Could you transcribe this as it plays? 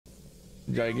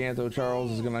Giganto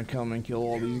Charles is gonna come and kill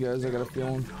all these guys. I got a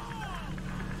feeling.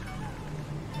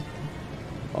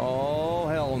 Oh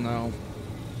hell no.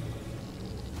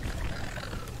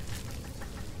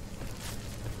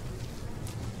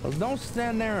 Well, don't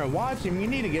stand there and watch him. You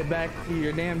need to get back to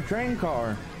your damn train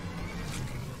car.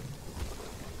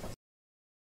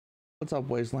 What's up,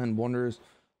 Wasteland Wanderers?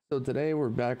 So today we're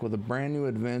back with a brand new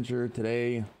adventure.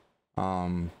 Today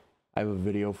I have a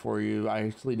video for you. I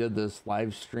actually did this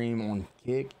live stream on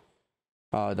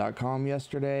kick.com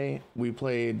yesterday. We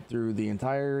played through the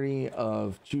entirety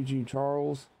of Choo-Choo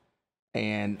Charles,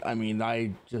 and I mean,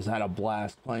 I just had a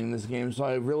blast playing this game, so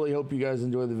I really hope you guys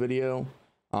enjoy the video.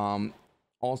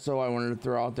 Also, I wanted to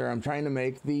throw out there, I'm trying to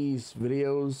make these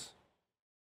videos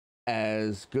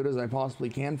as good as I possibly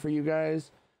can for you guys.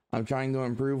 I'm trying to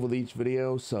improve with each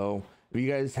video, so if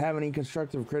you guys have any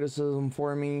constructive criticism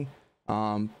for me,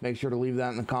 make sure to leave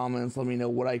that in the comments. Let me know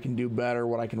what I can do better,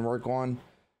 what I can work on.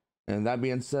 And that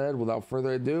being said, without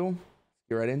further ado, let's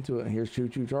get right into it. Here's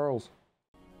Choo-Choo Charles.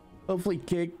 Hopefully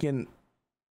Kick can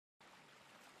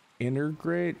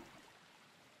integrate.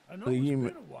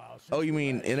 You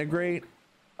mean integrate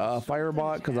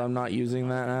Firebot, because I'm not using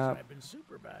that app.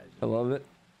 I love it.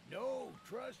 No,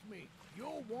 trust me,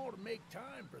 you'll want to make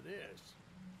time for this.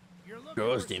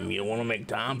 Trust him, you want to make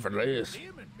time for this.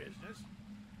 Business.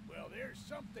 Well, there's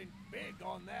something big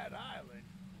on that island,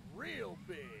 real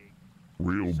big.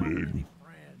 Real so big. Many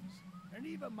friends, and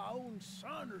even my own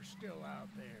son are still out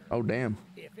there. Oh damn.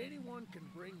 If anyone can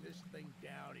bring this thing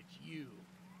down, it's you.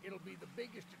 It'll be the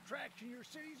biggest attraction your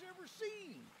city's ever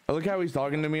seen. I look how he's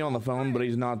talking to me on the phone, but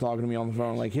he's not talking to me on the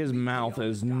phone. Like, his mouth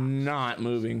is not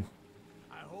moving.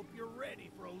 I hope you're ready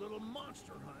for a little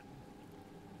monster hunt.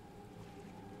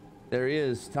 There he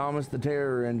is, Thomas the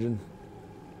Terror Engine.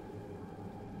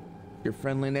 Your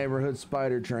friendly neighborhood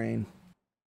spider train.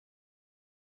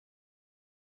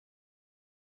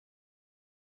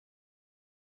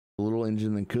 A little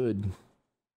engine that could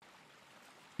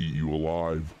Eat you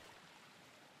alive.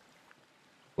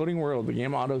 Floating World, the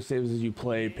game auto saves as you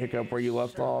play. Pick up where you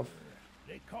left off.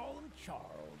 They call him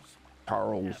Charles.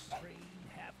 Charles. Half train,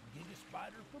 half giga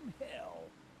spider from hell.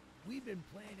 We've been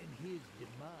planning his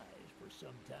demise for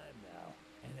some time now.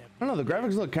 And have I don't know, the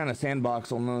graphics look kind of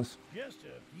sandbox on this. just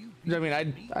a few I mean,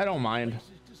 I don't mind. places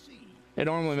to see. It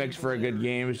normally makes for a good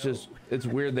game. It's just, it's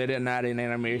weird they didn't add in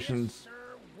animations. Sir,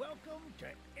 welcome to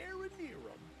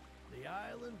Aranerum, the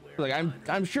island where Like,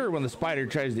 I'm sure when the spider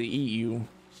tries to eat you,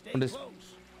 stay when this close.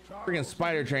 freaking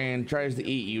spider train tries to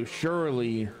eat you,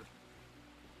 surely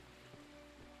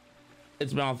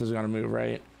its mouth is gonna move,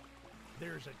 right?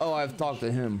 There's a Oh, I've talked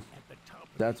to him. at the top of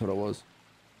That's what it was.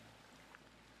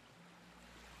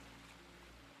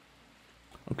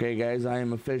 Okay, guys, I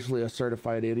am officially a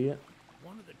certified idiot.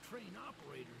 one of the train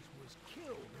operators was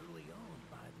killed early on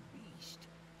by the beast,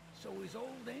 so his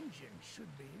old engine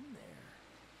should be in there.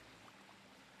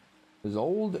 His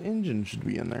old engine should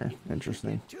be in there.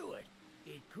 Interesting. To it,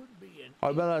 it could be an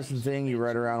I bet that's the thing you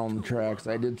ride around on the tracks.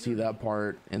 I did see that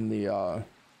part in the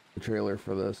trailer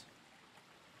for this.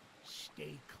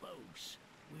 Stay close.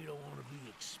 We don't want to be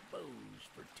exposed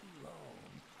for too long.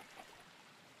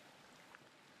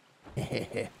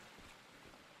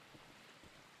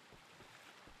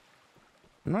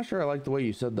 I'm not sure I like the way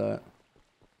you said that.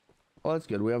 Well, that's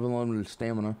good. We have unlimited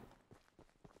stamina.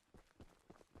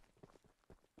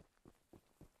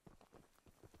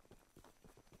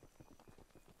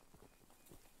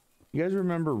 You guys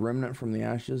remember Remnant from the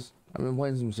Ashes? I've been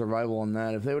playing some survival on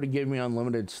that. If they would have given me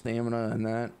unlimited stamina and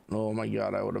that, oh my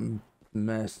god, I would have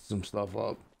messed some stuff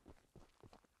up.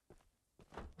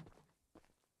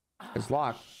 It's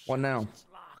locked. What now? It's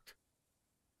locked.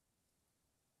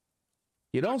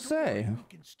 You don't say. We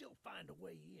can still find a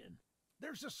way in.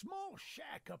 There's a small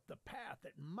shack up the path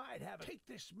that might have. Take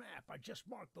this map. I just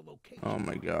marked the location. Oh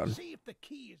my god. See if the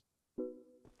key is.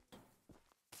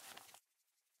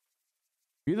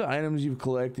 View the items you've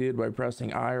collected by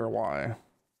pressing I or Y.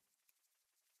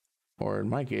 Or in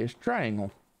my case,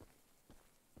 triangle.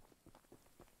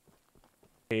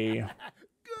 A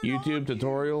YouTube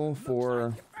tutorial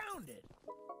for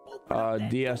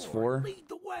DS4. Lead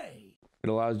the way. It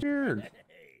allows weird.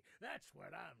 Hey, that's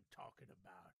what I'm talking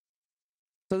about.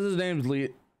 Says his name's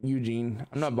Eugene.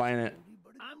 I'm not buying it.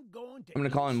 I'm gonna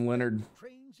call him Leonard.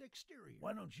 Train's exterior.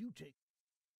 Why don't you take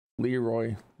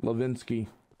Leroy Levinsky.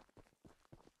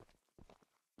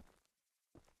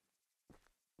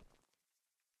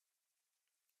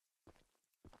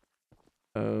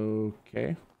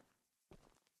 Okay.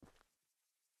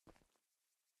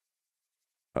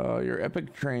 Your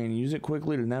epic train. Use it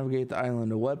quickly to navigate the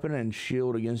island. A weapon and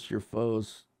shield against your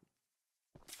foes.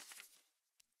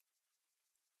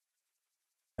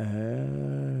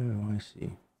 Oh, I see.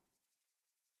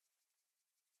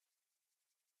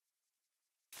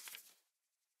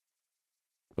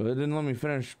 Well, it didn't let me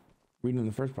finish reading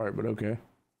the first part, but okay.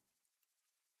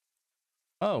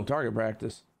 Oh, target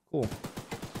practice. Cool.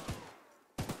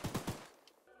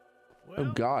 Well,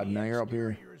 Oh God, the now you're up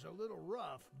here. exterior is a little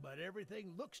rough, but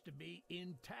everything looks to be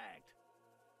intact.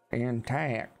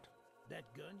 Intact. That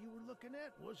gun you were looking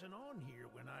at wasn't on here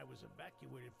when I was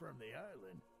evacuated from the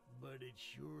island, but it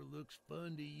sure looks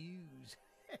fun to use.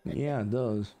 Yeah, it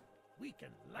does. We can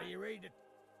layrate it.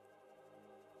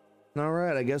 All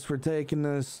right, I guess we're taking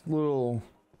this little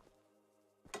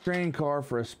train car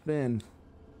for a spin.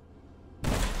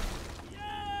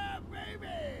 Yeah, baby!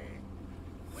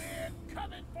 We're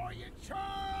coming for you,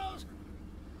 Charles!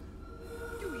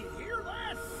 Do you hear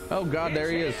that? Oh God, there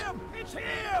he is. It's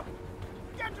him!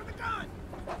 Get to the gun!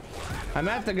 I'm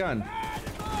at the gun.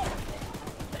 Careful!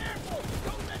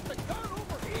 Don't let the gun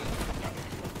overheat!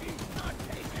 He's not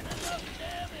taking enough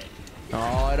damage!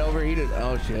 Oh, it overheated.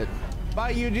 Oh shit.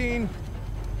 Bye, Eugene.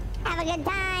 Have a good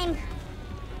time.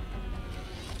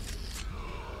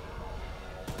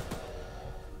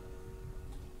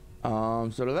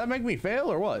 So did that make me fail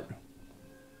or what?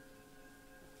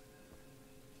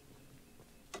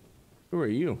 Who are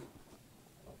you?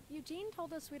 Eugene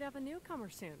told us we'd have a newcomer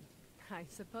soon. I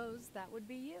suppose that would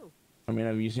be you. I mean,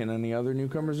 have you seen any other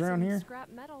newcomers around Some here?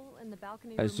 Scrap metal in the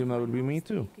balcony I room assume of that my would be me house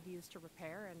that too. You could use to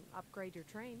repair and upgrade your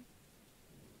train.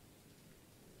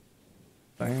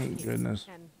 Thank goodness.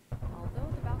 And although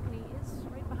the balcony is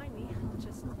right behind me, I'll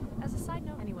just, as a side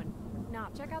note, anyone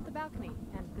not check out the balcony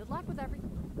and good luck with everything.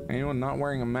 Anyone not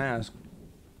wearing a mask?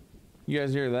 You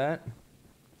guys hear that?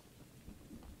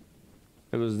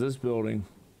 It was this building.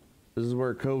 This is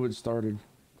where COVID started.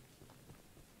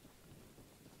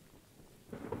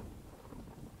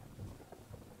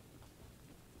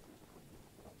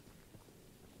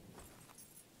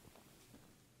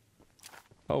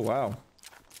 Oh wow.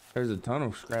 There's a ton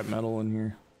of scrap metal in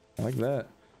here. I like that.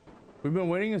 We've been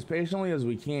waiting as patiently as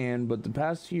we can, but the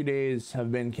past few days have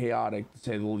been chaotic, to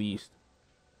say the least.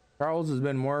 Charles has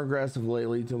been more aggressive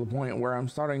lately, to the point where I'm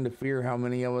starting to fear how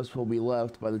many of us will be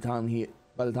left by the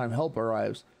time help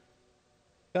arrives.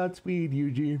 Godspeed,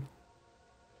 Eugene.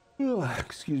 Ugh,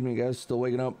 excuse me, guys. Still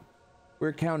waking up.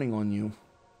 We're counting on you.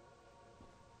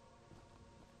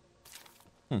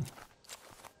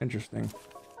 Interesting.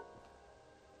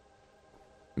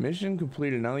 Mission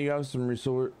completed. Now that you have some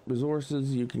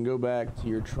resources, you can go back to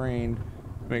your train,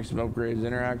 make some upgrades,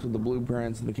 interact with the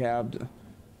blueprints in the cab.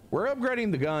 We're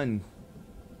upgrading the gun.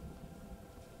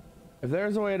 If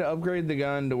there's a way to upgrade the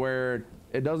gun to where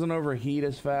it doesn't overheat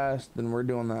as fast, then we're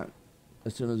doing that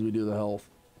as soon as we do the health.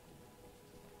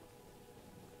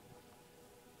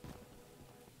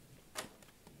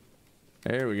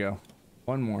 There we go.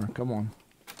 One more. Come on.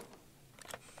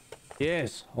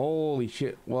 Yes. Holy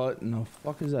shit. What in the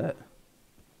fuck is that?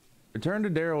 Return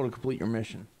to Daryl to complete your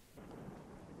mission.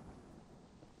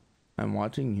 I'm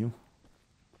watching you.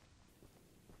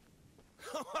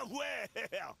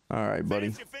 Well, all right, buddy.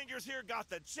 Fancy Fingers here got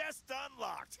the chest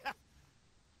unlocked.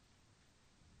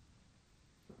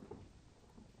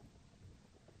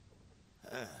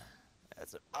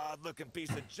 That's an odd-looking piece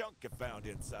of junk you found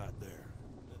inside there.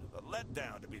 Bit of a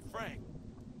letdown, to be frank.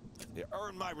 You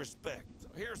earned my respect, so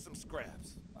here's some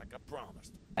scraps, like I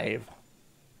promised. Dave.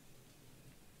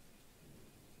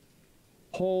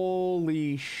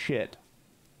 Holy shit.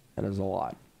 That is a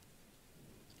lot.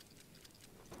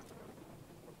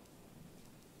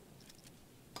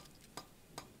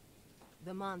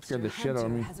 The monster Scared the shit out of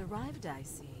hunter me. has arrived, I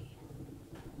see.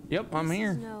 Yep, I'm This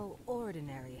here. is no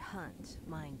ordinary hunt,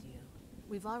 mind you.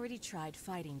 We've already tried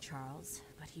fighting Charles,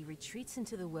 but he retreats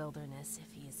into the wilderness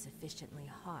if he is sufficiently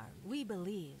harmed. We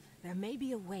believe there may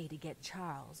be a way to get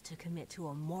Charles to commit to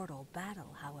a mortal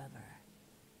battle, however.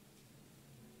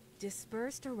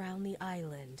 Dispersed around the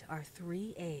island are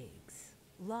 3 eggs,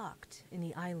 locked in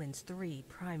the island's 3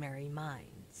 primary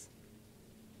mines.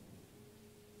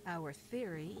 Our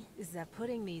theory is that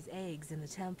putting these eggs in the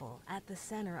temple at the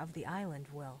center of the island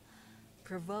will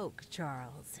provoke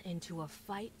Charles into a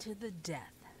fight to the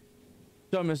death.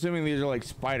 So I'm assuming these are like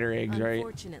spider eggs, right?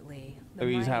 Unfortunately, the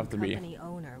These mining have to be. company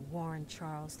owner, Warren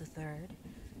Charles III,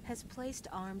 has placed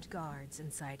armed guards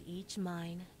inside each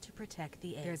mine to protect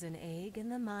the egg. There's an egg in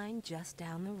the mine just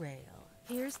down the rail.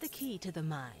 Here's the key to the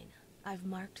mine. I've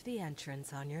marked the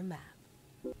entrance on your map.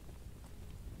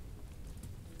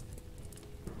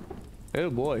 Oh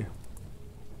boy.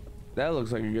 That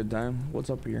looks like a good time. What's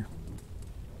up here?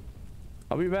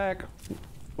 I'll be back.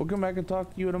 We'll come back and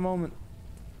talk to you in a moment.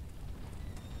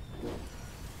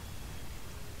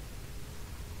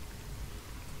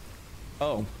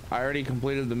 Oh, I already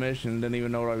completed the mission. Didn't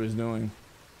even know what I was doing.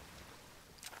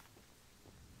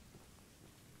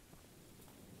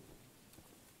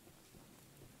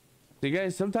 So you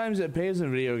guys, sometimes it pays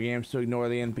in video games to ignore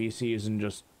the NPCs and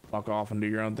just fuck off and do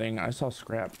your own thing. I saw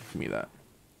scrap. Give me that.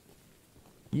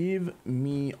 Give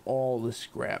me all the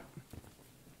scrap.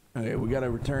 Okay, we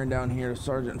gotta return down here to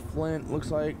Sergeant Flint,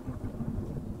 looks like.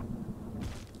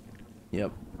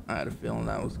 Yep, I had a feeling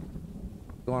that was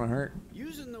gonna hurt.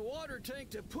 Using the water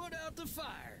tank to put out the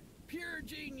fire. Pure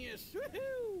genius.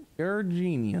 Woohoo! You're a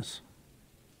genius.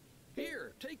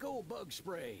 Here, take old bug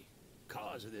spray.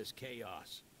 Cause of this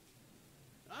chaos.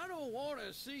 I don't want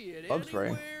to see it Bug spray.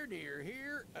 anywhere near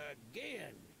here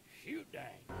again. Shoot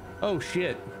dang. Oh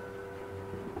shit.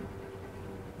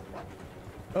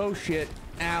 Oh shit.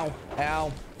 Ow.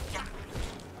 Ow.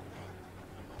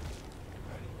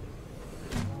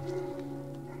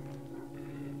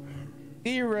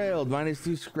 Derailed.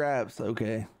 -2 scraps.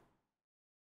 Okay.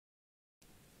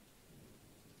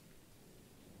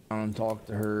 I'm gonna talk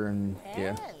to her and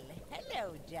yeah. Well,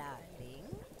 hello,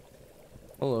 darling.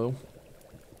 Hello.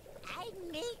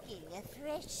 I'm making a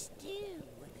fresh stew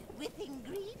with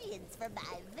ingredients from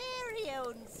my very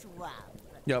own swamp.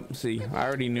 Yep, see, I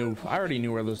already knew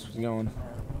where this was going.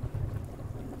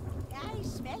 I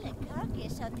smell a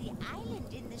carcass on the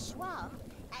island in the swamp,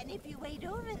 and if you wait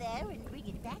over there and bring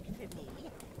it back for me,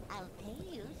 I'll pay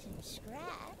you some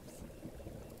scraps.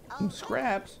 Some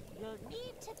scraps? You'll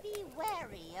need to be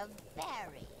wary of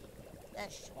Barry, the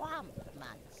swamp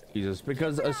monster. Jesus,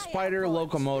 because a Keep an eye spider out for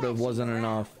locomotive splashing wasn't around.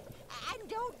 enough. And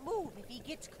don't move if he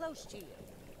gets close to you.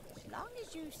 As long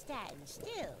as you stand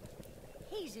still,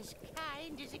 he's as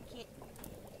kind as a kitten.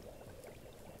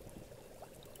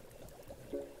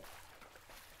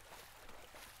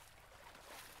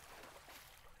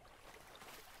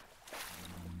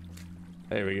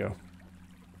 There we go.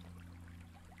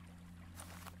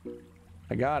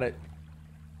 I got it.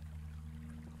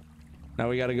 Now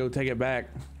we gotta go take it back.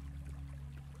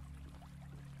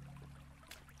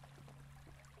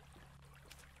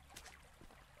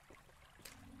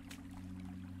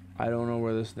 I don't know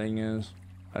where this thing is.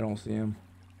 I don't see him.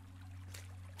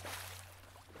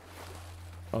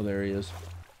 Oh, there he is.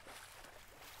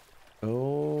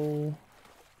 Oh.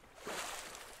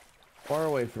 Far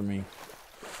away from me.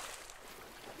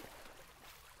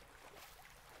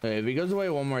 Okay, if he goes away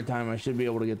one more time, I should be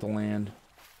able to get the land.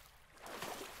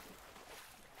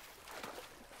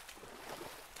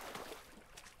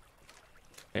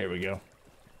 There we go.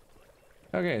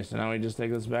 Okay, so now we just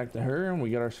take this back to her and we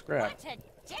get our scrap. What a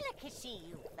delicacy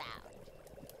you found.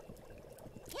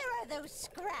 Here are those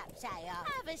scraps I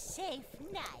offer. Have a safe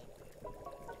night.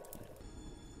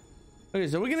 Okay,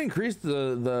 so we can increase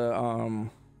the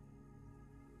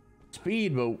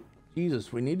speed, but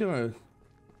Jesus, we need to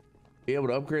be able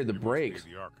to upgrade the brakes.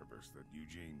 The archivist that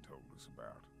Eugene told us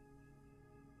about.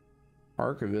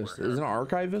 Archivist? Isn't an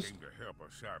archivist? Came to help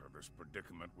us out of this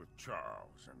predicament with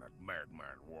Charles and that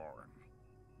madman Warren.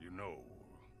 You know,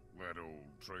 that old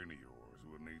train of yours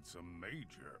will need some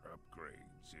major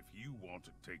upgrades if you want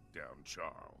to take down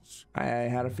Charles. I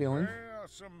had a feeling. There are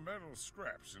some metal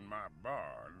scraps in my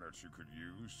barn that you could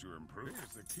use to improve.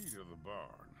 Here's the key to the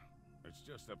barn. It's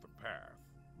just up the path,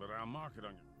 but I'll mark it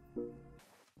on your...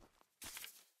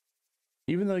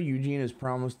 Even though Eugene has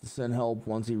promised to send help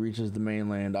once he reaches the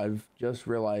mainland, I've just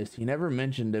realized he never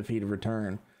mentioned if he'd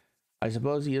return. I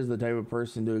suppose he is the type of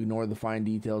person to ignore the fine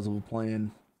details of a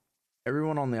plan.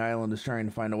 Everyone on the island is trying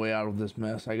to find a way out of this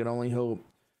mess. I can only hope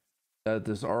that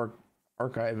this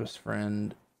archivist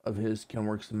friend of his can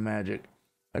work some magic.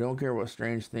 I don't care what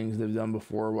strange things they've done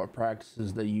before, what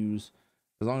practices they use,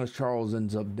 as long as Charles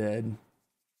ends up dead.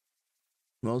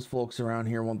 Most folks around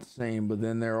here want the same, but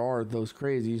then there are those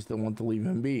crazies that want to leave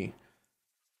him be.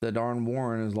 The darn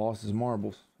Warren has lost his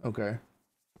marbles. Okay.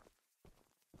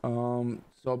 So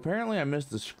apparently I missed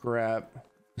the scrap.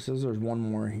 It says there's one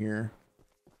more here.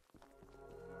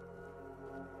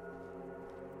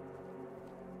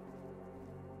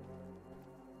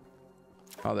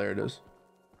 Oh, there it is.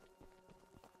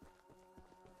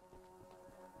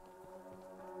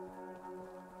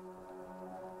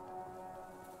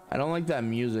 I don't like that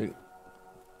music.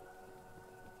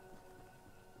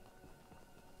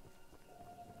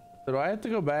 So do I have to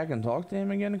go back and talk to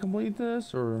him again to complete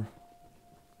this, or?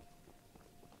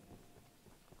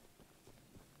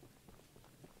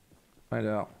 Find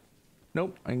out.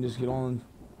 Nope, I can just get on.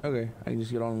 Okay, I can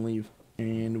just get on and leave.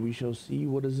 And we shall see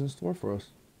what is in store for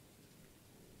us.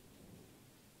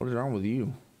 What is wrong with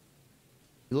you?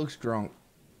 He looks drunk.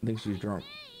 I think she's drunk.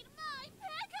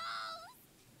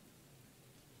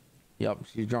 Yep,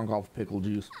 she's drunk off pickle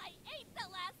juice. I ate the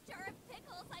last jar of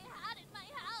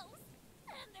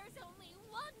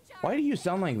Why do you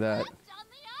sound like that? On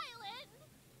the island.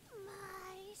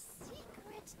 My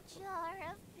secret jar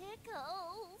of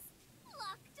pickles,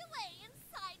 locked away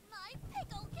inside my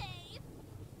pickle cave.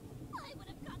 I would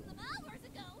have gotten them hours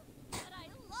ago, but I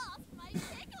lost my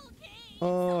pickle cave.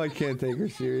 Oh, I can't take her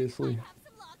seriously. Have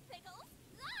some lock pickles.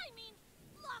 I mean,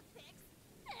 lock picks.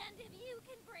 And if you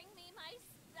can bring me my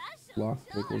special Lock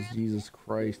jar pickles, of Jesus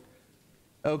Christ.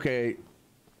 Okay,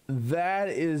 that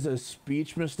is a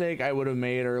speech mistake I would have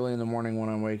made early in the morning when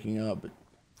I'm waking up.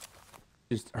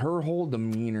 Just her whole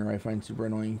demeanor I find super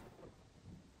annoying.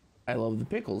 I love the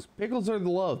pickles. Pickles are the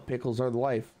love. Pickles are the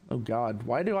life. Oh God,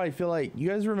 why do I feel like you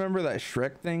guys remember that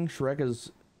Shrek thing?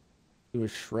 It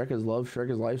was Shrek is love, Shrek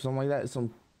is life, something like that.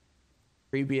 Some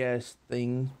creepy ass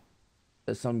thing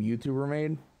that some YouTuber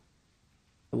made.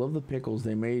 I love the pickles.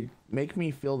 They make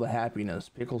me feel the happiness.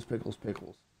 Pickles, pickles,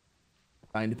 pickles.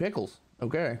 Find pickles.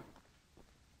 Okay.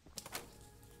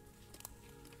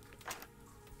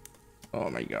 Oh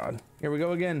my God. Here we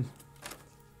go again.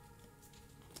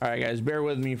 All right, guys, bear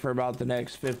with me for about the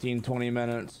next 15-20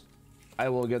 minutes. I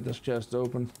will get this chest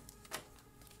open.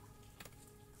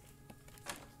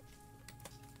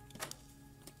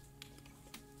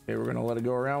 Okay, we're gonna let it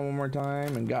go around one more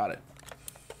time and got it.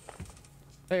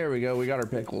 There we go. We got our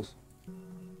pickles.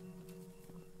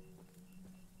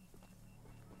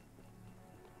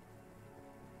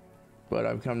 But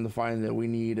I've come to find that we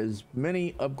need as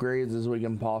many upgrades as we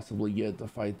can possibly get to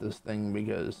fight this thing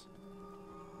because...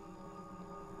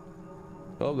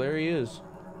 Oh, there he is.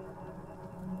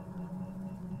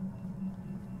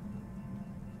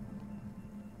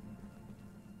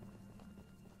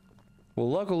 Well,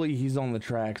 luckily he's on the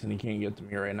tracks and he can't get to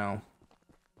me right now.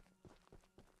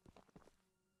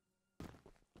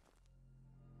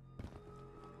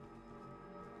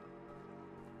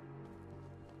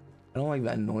 I don't like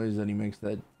that noise that he makes,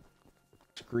 that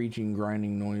screeching,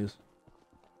 grinding noise.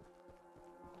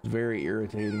 It's very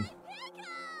irritating.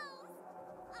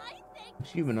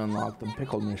 She even unlocked the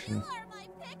pickle mission.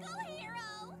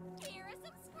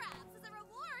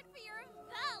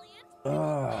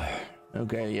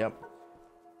 Okay, yep.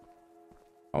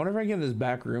 I wonder if I get this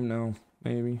back room now,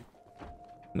 maybe.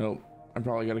 Nope. I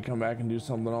probably gotta come back and do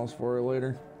something else for her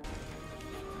later.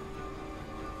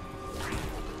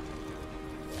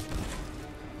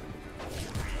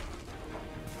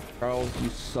 Charles, you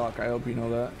suck. I hope you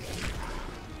know that.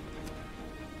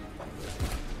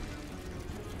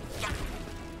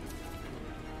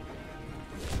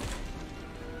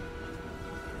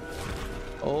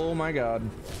 Oh my God.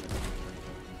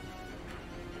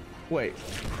 Wait.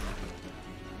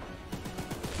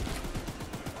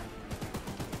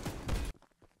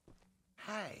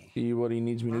 Hey. See what he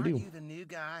needs me to do. Aren't you the new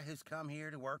guy who's come here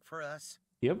to work for us?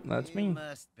 Yep, that's me. You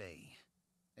must be.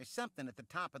 There's something at the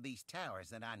top of these towers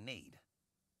that I need.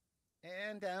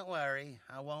 And don't worry,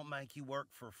 I won't make you work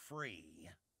for free.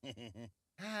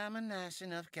 I'm a nice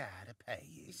enough guy to pay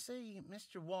you. You see,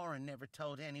 Mr. Warren never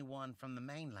told anyone from the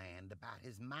mainland about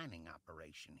his mining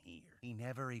operation here. He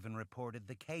never even reported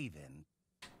the cave-in.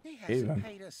 He hasn't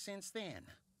paid us since then.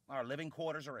 Our living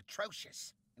quarters are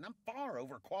atrocious, and I'm far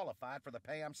overqualified for the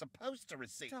pay I'm supposed to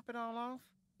receive. Top it all off,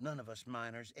 none of us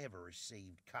miners ever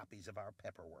received copies of our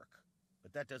paperwork.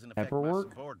 But that doesn't affect my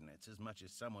subordinates as much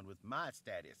as someone with my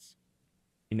status.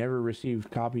 He never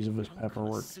received copies of his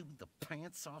paperwork. Sue the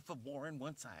pants off of Warren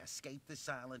once I escape this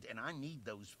island, and I need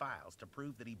those files to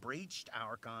prove that he breached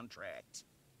our contract.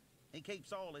 He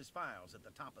keeps all his files at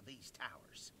the top of these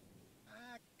towers.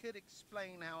 I could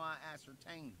explain how I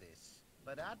ascertained this,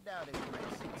 but I doubt it would make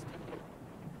sense to you.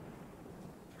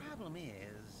 Problem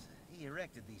is, he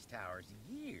erected these towers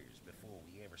years before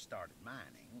we ever started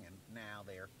mining, and now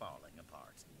they're falling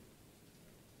apart.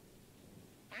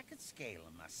 I could scale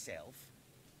them myself,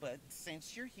 but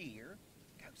since you're here,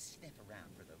 go sniff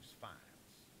around for those files.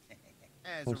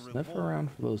 As a reward, sniff around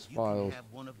for those files. You can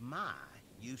have one of my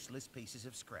useless pieces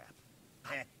of scrap.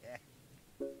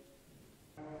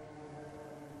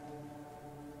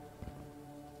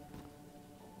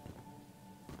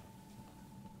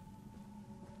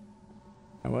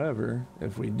 However,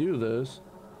 if we do this,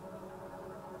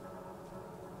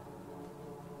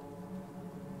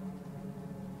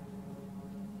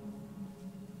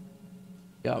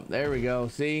 yep, there we go.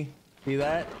 See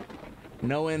that?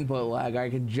 No input lag.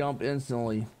 I can jump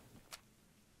instantly.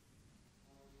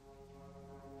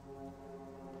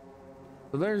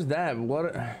 So there's that.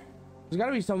 What? There's got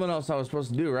to be something else I was supposed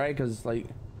to do, right? Because like,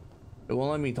 it won't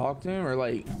let me talk to him, or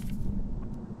like,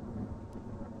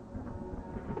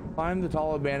 climb the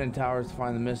tall abandoned towers to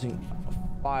find the missing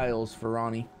files for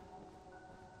Ronnie.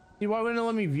 See, why wouldn't it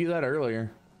let me view that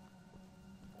earlier?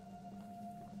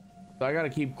 So I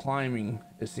gotta keep climbing,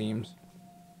 it seems.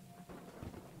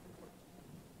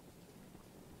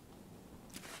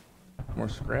 More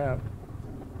scrap.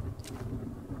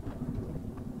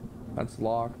 That's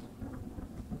locked.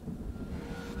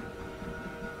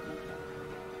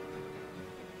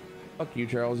 Fuck you,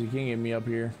 Charles. You can't get me up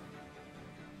here.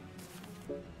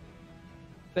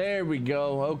 There we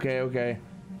go. Okay.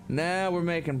 Now we're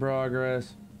making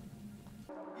progress.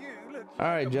 All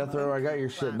right, Jethro, I got your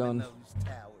shit done.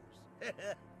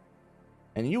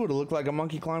 And you would have looked like a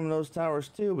monkey climbing those towers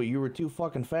too, but you were too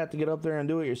fucking fat to get up there and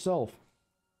do it yourself.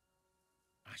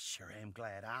 I sure am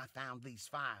glad I found these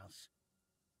files.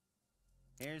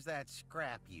 Here's that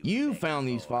scrap you found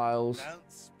these files.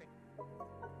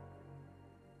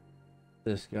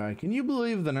 This guy. Can you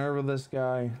believe the nerve of this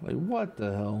guy? Like, what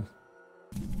the hell?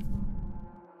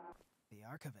 The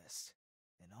Archivist,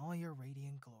 in all your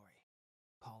radiant glory.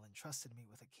 Paul entrusted me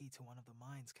with a key to one of the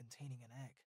mines containing an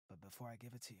egg. But before I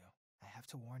give it to you, I have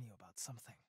to warn you about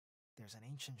something. There's an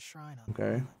ancient shrine on the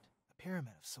island. A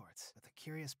pyramid of sorts, with a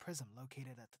curious prism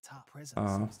located at the top. Prism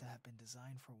seems to have been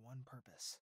designed for one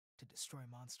purpose. To destroy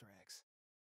monster eggs.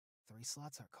 3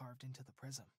 slots are carved into the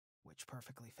prism, which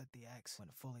perfectly fit the eggs.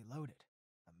 When fully loaded,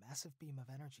 a massive beam of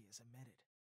energy is emitted,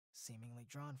 seemingly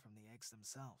drawn from the eggs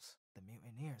themselves. The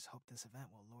mutineers hope this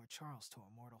event will lure Charles to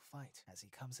a mortal fight as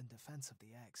he comes in defense of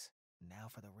the eggs.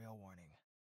 Now for the real warning.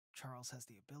 Charles has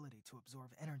the ability to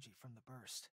absorb energy from the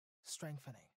burst,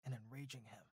 strengthening and enraging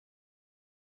him.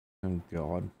 Oh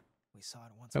God. We saw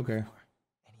it once before,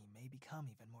 and he may become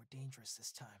even more dangerous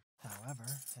this time. However,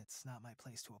 it's not my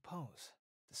place to oppose,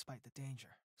 despite the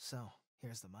danger. So,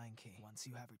 here's the mine key. Once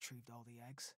you have retrieved all the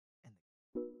eggs, and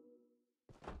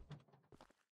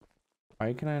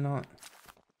why can I not?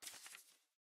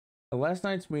 At last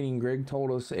night's meeting, Greg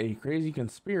told us a crazy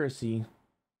conspiracy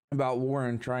about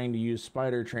Warren trying to use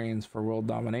spider trains for world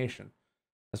domination.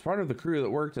 As part of the crew that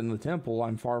worked in the temple,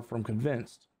 I'm far from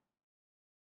convinced.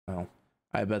 Well,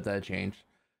 I bet that changed.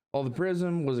 While the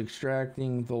prism was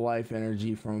extracting the life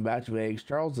energy from a batch of eggs,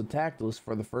 Charles attacked us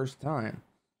for the first time.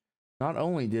 Not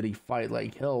only did he fight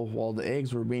like hell while the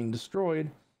eggs were being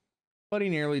destroyed, but he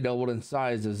nearly doubled in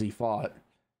size as he fought.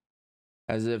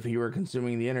 As if he were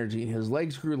consuming the energy, his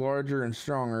legs grew larger and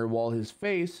stronger while his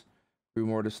face grew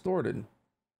more distorted,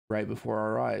 right before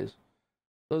our eyes.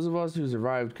 Those of us who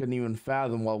survived couldn't even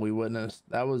fathom what we witnessed.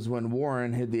 That was when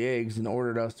Warren hid the eggs and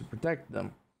ordered us to protect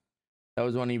them. That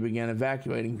was when he began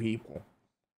evacuating people.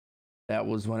 That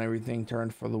was when everything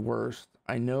turned for the worst.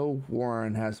 I know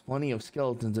Warren has plenty of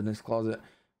skeletons in his closet,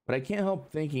 but I can't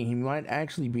help thinking he might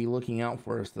actually be looking out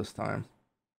for us this time.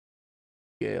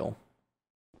 Gale.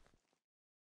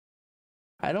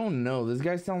 I don't know. This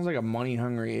guy sounds like a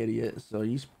money-hungry idiot, so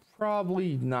he's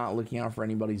probably not looking out for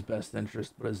anybody's best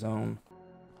interest but his own.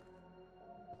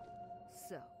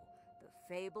 So, the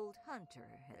fabled hunter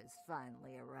has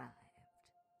finally arrived.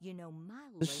 You know,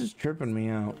 this is tripping me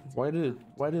out. Why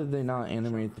did they not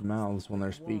animate the mouths when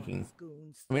they're speaking?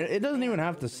 I mean, it doesn't even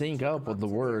have to sync up with the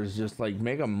words, just like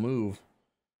make them move.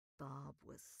 Bob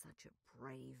was such a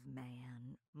brave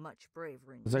man, much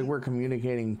braver than it's like we're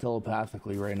communicating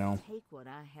telepathically right now. Take what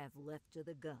I have left of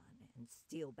the gun and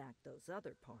steal back those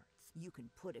other parts. You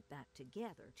can put it back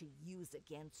together to use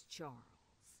against Charles.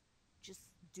 Just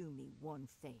do me one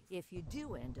favor. If you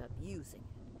do end up using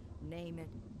it, name it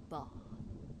Bob.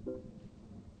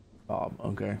 Bob,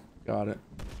 okay, got it.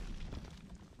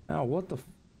 Now what the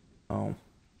oh.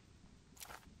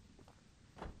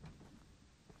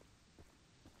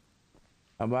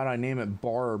 How about I name it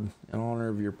Barb in honor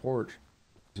of your porch?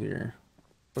 Here.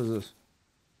 What is this?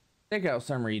 Stakeout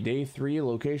summary, day 3,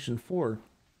 location 4.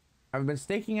 I've been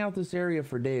staking out this area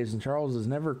for days and Charles has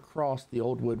never crossed the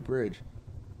old wood bridge.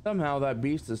 Somehow that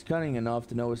beast is cunning enough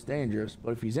to know it's dangerous,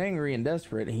 but if he's angry and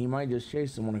desperate, he might just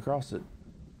chase someone across it.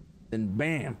 Then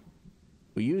bam!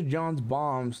 We use John's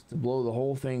bombs to blow the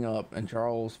whole thing up and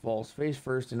Charles falls face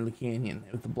first into the canyon.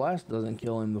 If the blast doesn't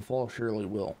kill him, the fall surely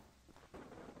will.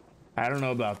 I don't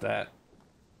know about that.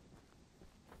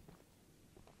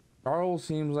 Charles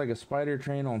seems like a spider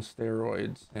train on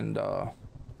steroids and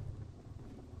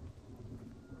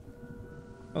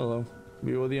hello.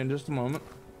 Be with you in just a moment.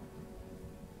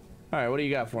 Alright, what do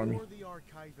you got for me? You're the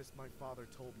archivist my father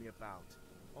told me about.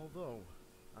 Although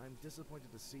I'm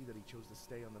disappointed to see that he chose to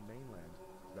stay on the mainland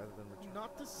rather than return.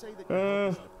 Not to say that your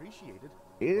work isn't appreciated.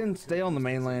 He didn't stay on the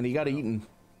mainland, he got eaten.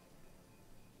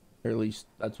 Or at least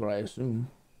that's what I assume.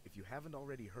 If you haven't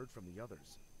already heard from the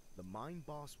others, the mine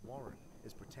boss Warren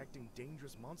is protecting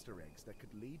dangerous monster eggs that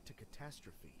could lead to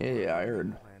catastrophe. Yeah, I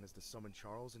heard. The plan is to summon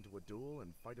Charles into a duel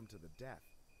and fight him to the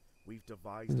death. We've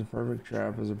devised It's a perfect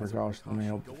trap as a precaution to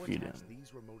help go defeat him. attach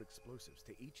these remote explosives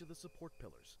to each of the support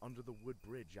pillars under the wood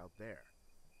bridge out there.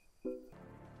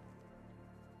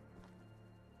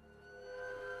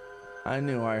 I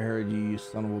knew I heard you, you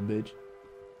son of a bitch.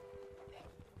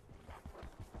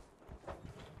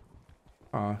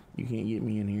 You can't get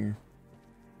me in here.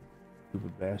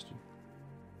 Stupid bastard.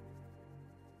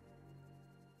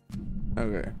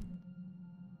 Okay.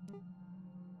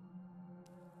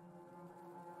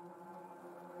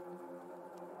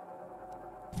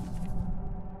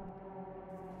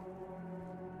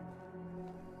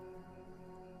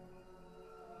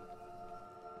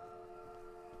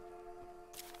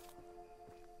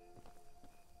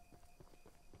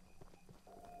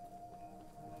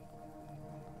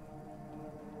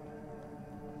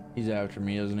 He's after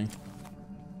me, isn't he?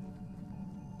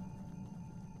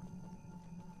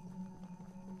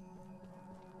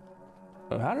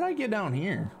 Oh, how did I get down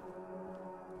here?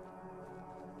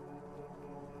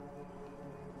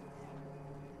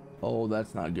 Oh,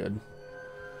 that's not good.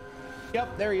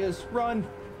 Yep, there he is. Run.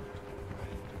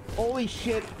 Holy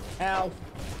shit. Ow.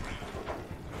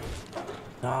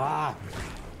 Ah.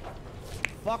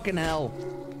 Fucking hell.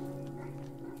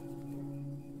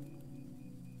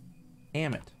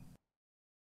 Damn it.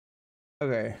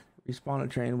 Okay, respawn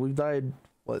at train. We've died,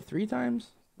 what, 3 times?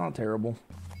 Not terrible.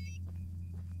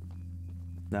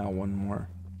 Now one more.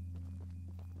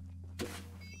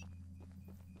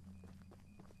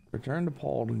 Return to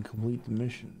Paul and complete the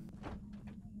mission.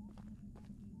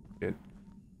 Good.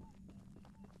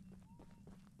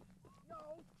 No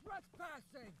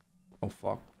trespassing. Oh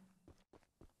fuck.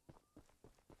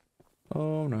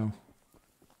 Oh no.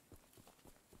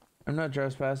 I'm not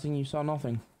trespassing, you saw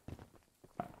nothing.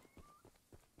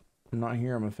 I'm not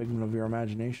here, I'm a figment of your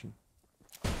imagination.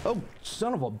 Oh,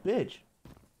 son of a bitch!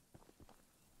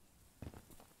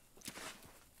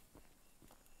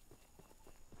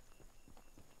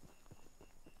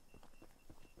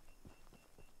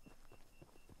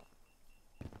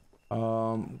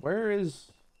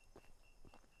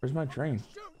 Where's my train?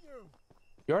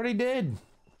 You already did!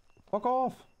 Fuck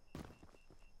off!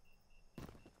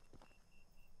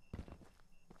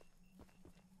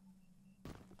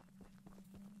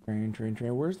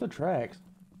 Train. Where's the tracks?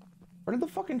 Where did the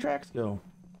fucking tracks go?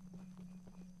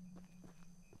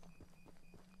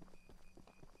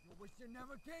 You wish you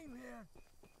never came here.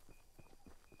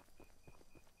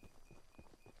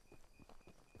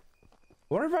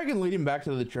 I wonder if I can lead him back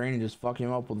to the train and just fuck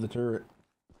him up with the turret.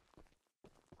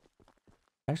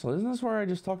 Actually, isn't this where I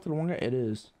just talked to the one guy? It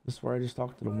is. This is where I just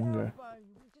talked to the one guy.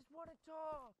 We just want to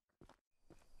talk.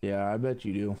 Yeah, I bet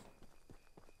you do.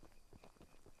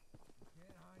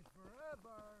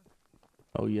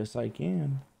 Oh, yes, I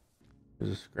can.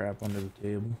 There's a scrap under the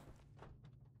table.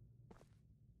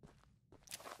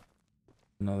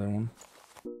 Another one.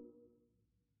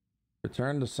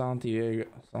 Return to Santiago.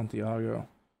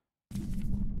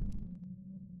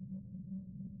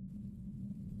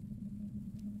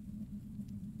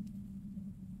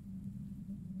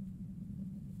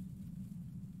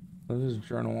 This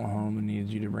journal at home and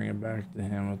needs you to bring it back to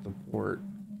him at the port.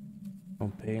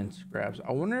 Don't pay in scraps.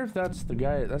 I wonder if that's the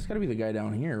guy. That's gotta be the guy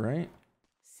down here, right?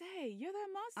 Say, you're that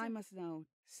monster. I must know.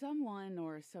 Someone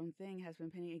or something has been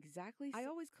pinning exactly. I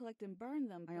always collect and burn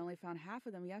them. I only found half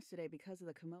of them yesterday because of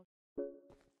the commotion.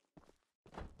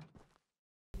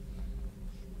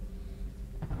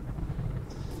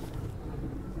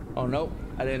 Oh, nope.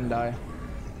 I didn't die.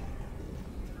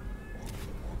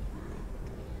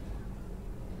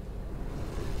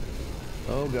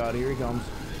 Oh god, here he comes.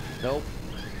 Nope.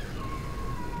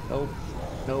 Nope.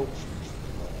 Nope.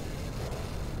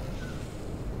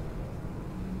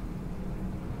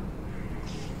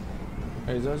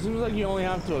 Okay, so it seems like you only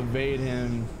have to evade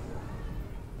him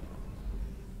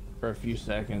for a few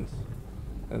seconds,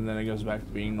 and then it goes back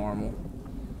to being normal.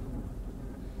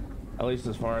 At least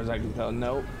as far as I can tell.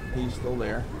 Nope, he's still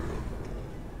there.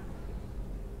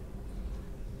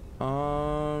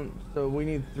 So we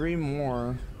need 3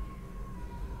 more.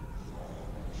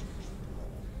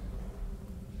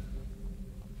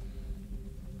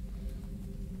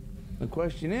 The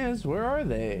question is, where are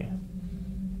they?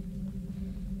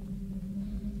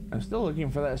 I'm still looking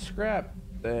for that scrap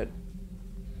that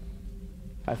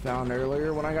I found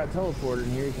earlier when I got teleported,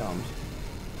 and here he comes.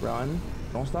 Run.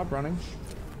 Don't stop running.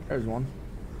 There's one.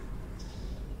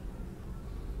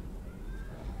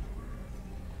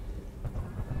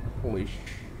 Holy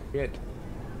shit.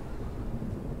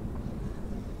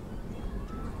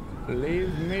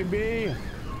 Leave me be.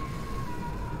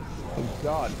 Oh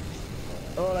god.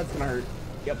 Oh, that's gonna hurt.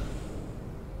 Yep.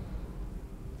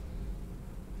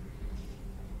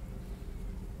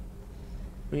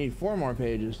 We need 4 more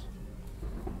pages.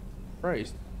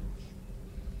 Christ.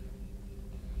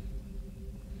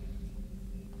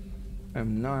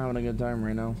 I'm not having a good time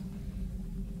right now.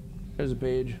 There's a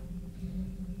page.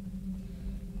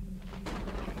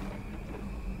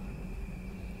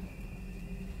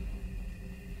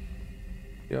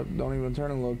 Yep, don't even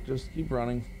turn and look, just keep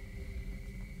running.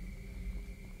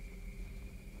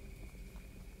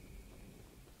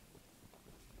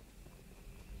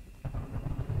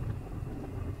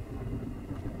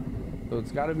 So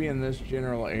it's got to be in this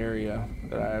general area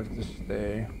that I have to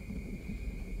stay.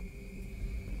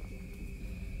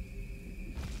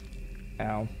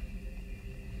 Ow.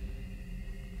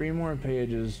 3 more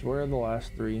pages. Where are the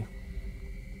last 3?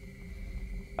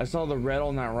 I saw the red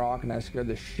on that rock and that scared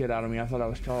the shit out of me. I thought I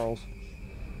was Charles.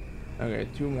 Okay,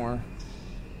 2 more.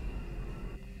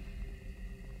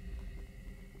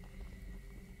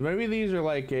 Maybe these are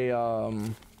like a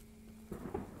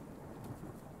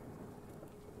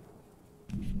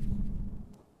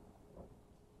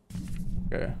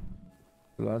okay.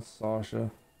 So that's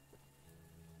Sasha.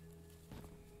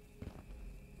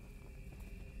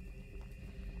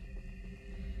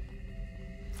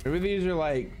 Maybe these are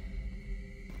like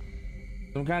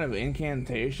some kind of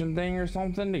incantation thing or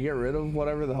something to get rid of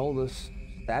whatever the hell this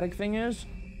static thing is.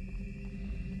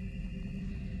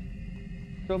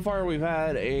 So far we've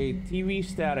had a TV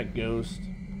static ghost,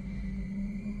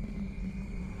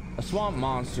 a swamp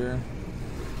monster,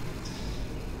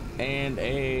 and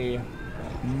a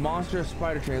monstrous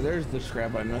spider train. There's the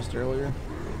scrap I missed earlier.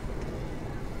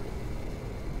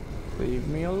 Leave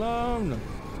me alone.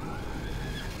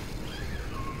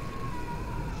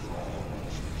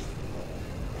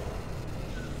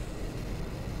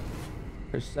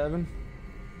 There's 7.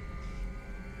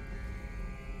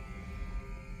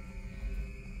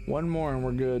 1 more and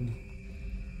we're good.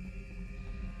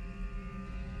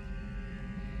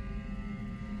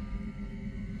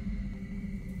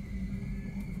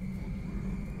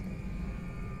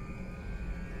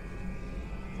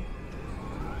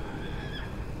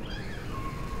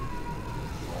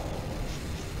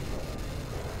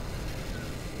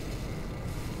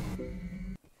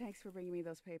 Thanks for bringing me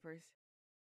those papers.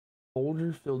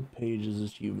 Folder-filled pages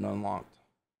is you've been unlocked.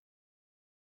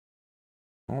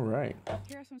 All right.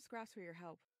 Here are some scraps for your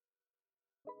help.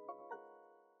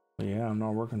 Well, yeah, I'm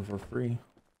not working for free.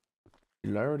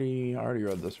 I already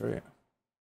read this, right?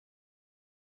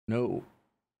 No.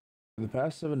 For the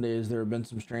past 7 days, there have been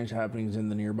some strange happenings in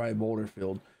the nearby boulder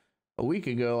field. A week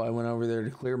ago, I went over there to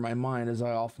clear my mind, as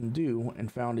I often do, and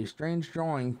found a strange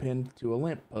drawing pinned to a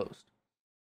lamppost.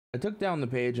 I took down the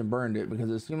page and burned it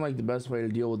because it seemed like the best way to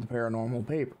deal with the paranormal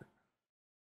paper.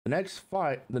 The next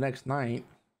night,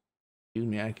 excuse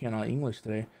me, I cannot English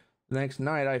today. The next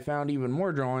night, I found even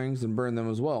more drawings and burned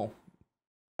them as well.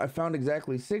 I found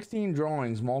exactly 16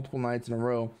 drawings multiple nights in a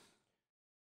row,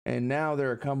 and now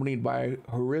they're accompanied by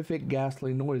horrific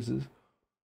ghastly noises.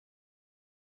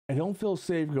 I don't feel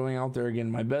safe going out there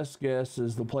again. My best guess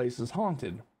is the place is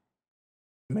haunted.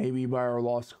 Maybe by our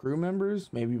lost crew members,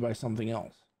 maybe by something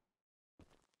else.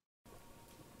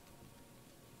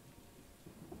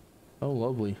 Oh,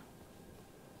 lovely.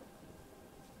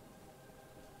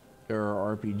 There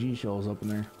are RPG shells up in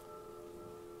there.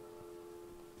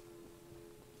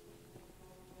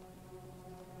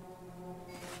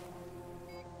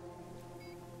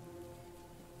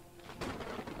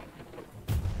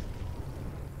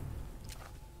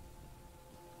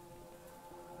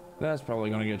 That's probably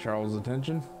going to get Charles'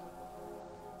 attention.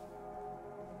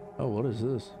 Oh, what is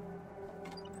this?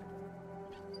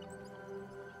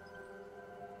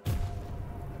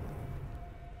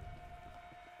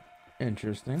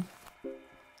 Interesting.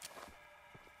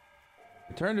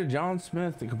 Return to John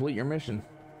Smith to complete your mission.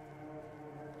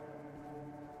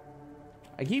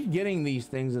 I keep getting these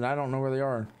things and I don't know where they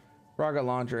are. Rocket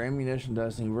launcher, ammunition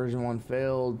testing, version 1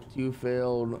 failed, 2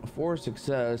 failed, 4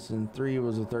 success, and 3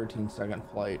 was a 13-second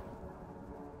flight.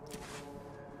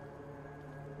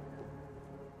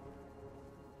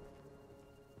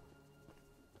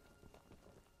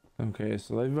 Okay,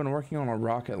 so they've been working on a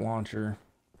rocket launcher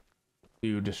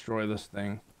to destroy this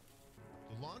thing.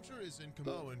 The launcher is in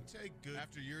command. Oh, and take good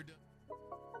after you're done.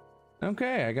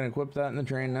 Okay, I can equip that in the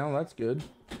train now. That's good.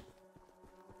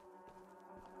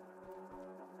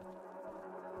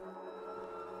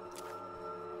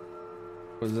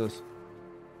 What is this?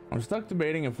 I'm stuck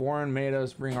debating if Warren made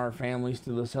us bring our families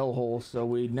to this hellhole, so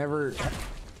we never...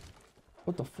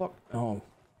 What the fuck? Oh.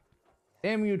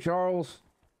 Damn you, Charles.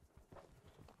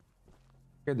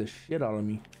 Scared the shit out of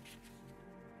me.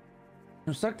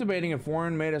 I'm stuck debating if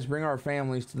Warren made us bring our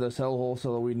families to this hellhole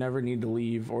so that we'd never need to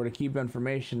leave, or to keep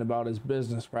information about his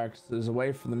business practices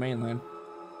away from the mainland.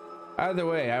 Either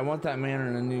way, I want that man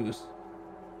in the news.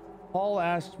 Paul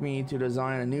asked me to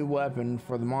design a new weapon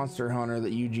for the monster hunter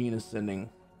that Eugene is sending.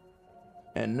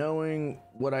 And knowing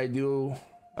what I do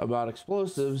about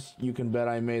explosives, you can bet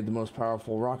I made the most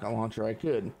powerful rocket launcher I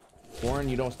could. Warren,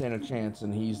 you don't stand a chance,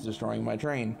 and he's destroying my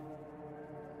train.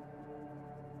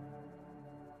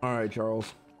 Alright,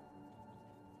 Charles.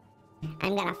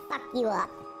 I'm gonna fuck you up.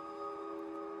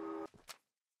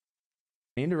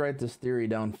 I need to write this theory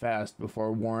down fast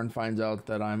before Warren finds out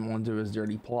that I'm onto his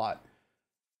dirty plot.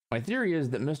 My theory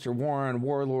is that Mr. Warren,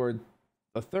 Warlord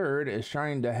III, is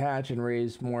trying to hatch and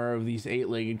raise more of these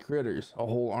 8-legged critters, a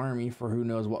whole army for who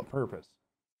knows what purpose.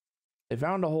 They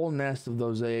found a whole nest of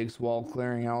those eggs while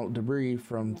clearing out debris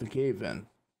from the cave-in.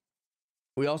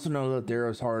 We also know that they're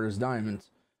as hard as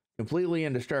diamonds, completely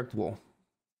indestructible.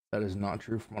 That is not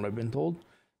true from what I've been told.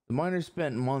 The miners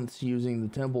spent months using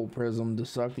the temple prism to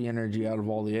suck the energy out of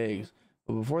all the eggs,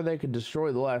 but before they could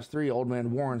destroy the last 3, Old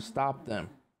Man Warren stopped them.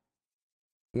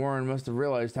 Warren must have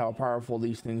realized how powerful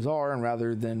these things are, and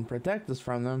rather than protect us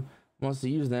from them, wants to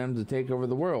use them to take over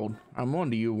the world. I'm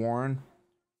on to you, Warren.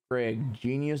 Craig,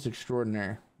 genius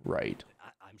extraordinaire. Right.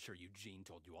 I'm sure Eugene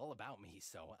told you all about me,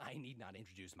 so I need not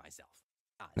introduce myself.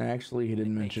 Actually, he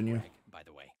didn't mention you. Craig, by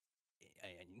the way.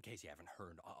 In case you haven't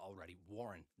heard already,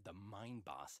 Warren, the mine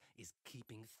boss, is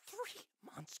keeping 3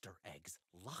 monster eggs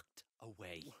locked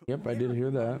away. Yep, I did hear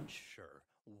that. Sure,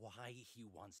 why he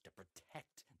wants to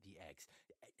protect the eggs.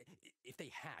 If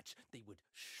they hatch, they would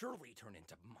surely turn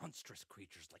into monstrous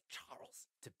creatures like Charles.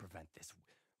 To prevent this,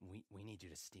 we need you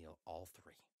to steal all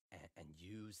 3 and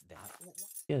use that.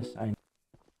 Yes, I.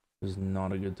 This is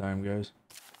not a good time, guys.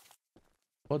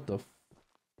 What the?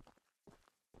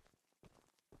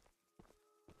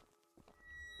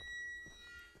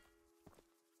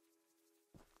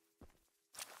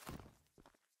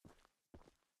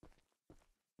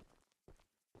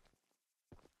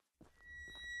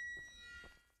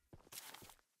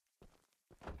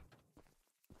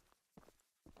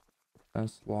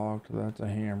 That's locked. That's a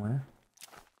hammer.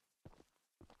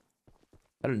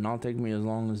 That did not take me as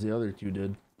long as the other 2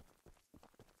 did.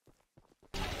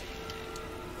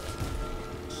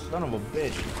 Son of a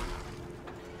bitch.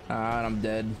 Ah, I'm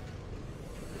dead.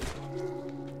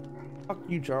 Fuck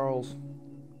you, Charles.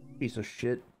 Piece of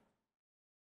shit.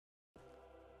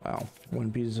 Wow.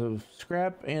 1 piece of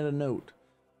scrap and a note.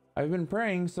 I've been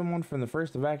praying someone from the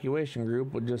first evacuation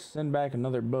group would just send back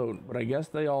another boat, but I guess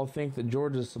they all think that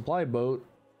George's supply boat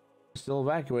is still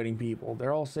evacuating people.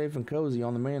 They're all safe and cozy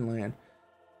on the mainland.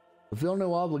 I feel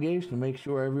no obligation to make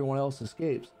sure everyone else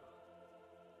escapes.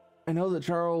 I know that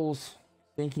Charles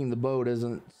thinking the boat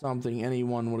isn't something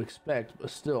anyone would expect, but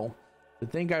still, to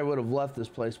think I would have left this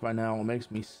place by now, it makes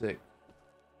me sick.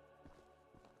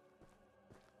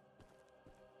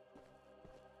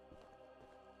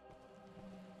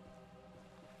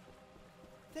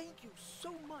 Thank you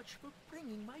so much for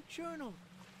bringing my journal.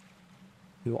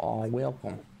 You are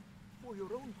welcome. For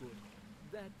your own good,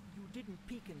 that you didn't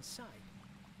peek inside.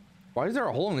 Why is there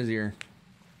a hole in his ear?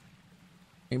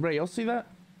 Anybody else see that?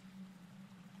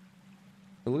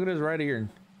 Look at his right ear.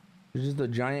 There's just a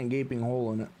giant gaping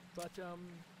hole in it. But,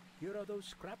 here are those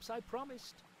scraps I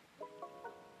promised.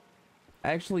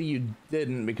 Actually, you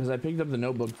didn't, because I picked up the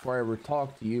notebook before I ever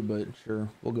talked to you, but sure,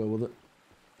 we'll go with it.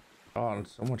 Oh,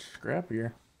 it's so much scrap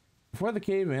here. Before the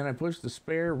cave-in, I pushed the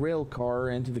spare rail car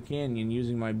into the canyon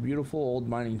using my beautiful old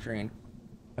mining train.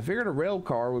 I figured a rail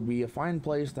car would be a fine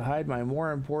place to hide my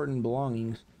more important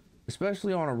belongings,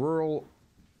 especially on a rural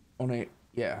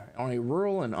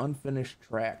and unfinished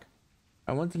track.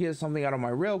 I went to get something out of my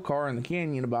rail car in the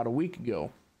canyon about a week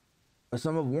ago.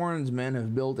 Some of Warren's men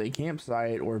have built a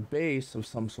campsite or base of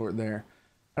some sort there.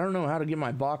 I don't know how to get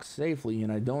my box safely,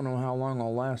 and I don't know how long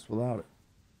I'll last without it.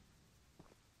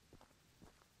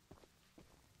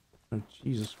 Oh,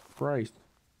 Jesus Christ.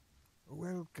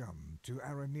 Welcome to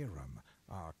Aranirum,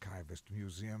 Archivist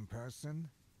Museum person.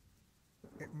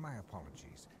 My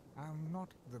apologies. I'm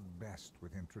not the best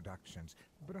with introductions,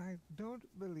 but I don't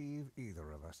believe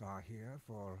either of us are here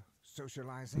for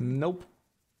socializing. Nope.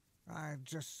 I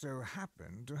just so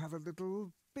happen to have a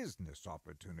little business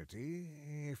opportunity,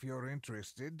 if you're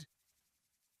interested.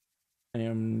 I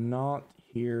am not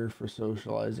here for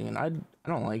socializing, and I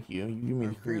don't like you. You give me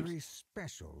the creeps. A very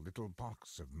special little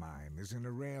box of mine is in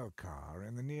a rail car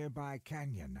in the nearby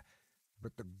canyon,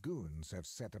 but the goons have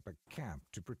set up a camp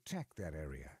to protect that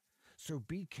area. So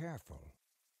be careful.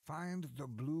 Find the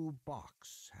blue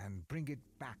box and bring it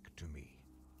back to me.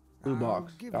 Blue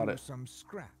box. I'll give Got you it. some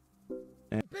scrap.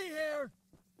 Be here!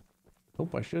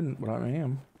 Hope I shouldn't, but I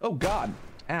am. Oh God!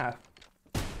 Ah!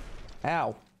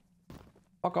 Ow!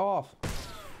 Fuck off!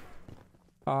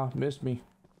 Ah, missed me.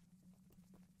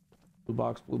 Blue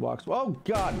box, blue box. Oh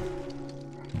God!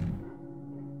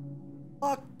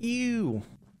 Fuck you!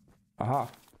 Aha!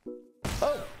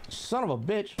 Oh, son of a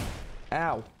bitch!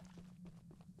 Ow!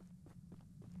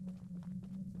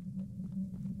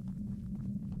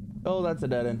 Oh, that's a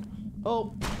dead end.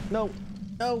 Oh, no,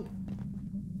 no!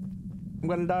 I'm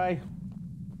gonna die.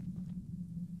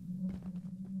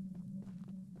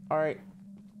 Alright.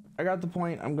 I got the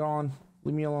point. I'm gone.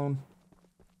 Leave me alone.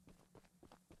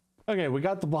 Okay, we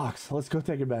got the box. Let's go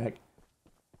take it back.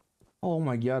 Oh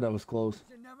my God, that was close.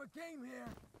 Never came here.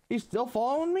 He's still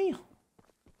following me?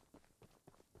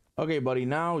 Okay, buddy,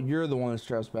 now you're the one that's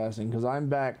trespassing because I'm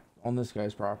back on this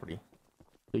guy's property.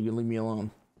 So you leave me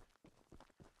alone.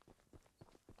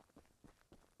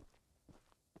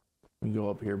 Let me go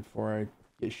up here before I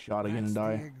get shot again and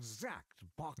die. Exact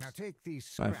box. Now take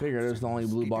these I figured there's the only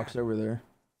blue box over there.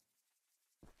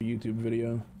 YouTube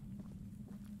video.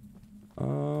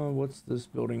 What's this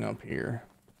building up here?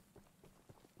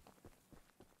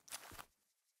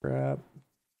 Crap.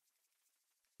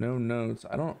 No notes.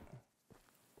 I don't.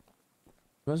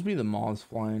 Must be the moths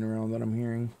flying around that I'm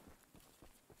hearing.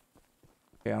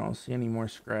 Okay, I don't see any more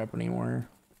scrap anymore.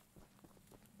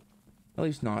 At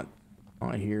least not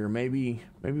here. Maybe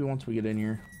once we get in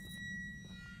here.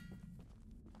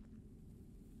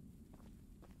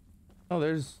 Oh,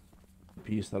 there's a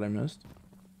piece that I missed.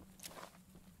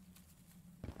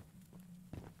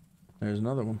 There's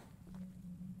another one.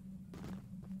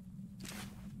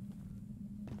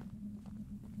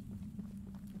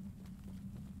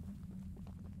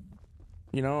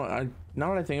 You know,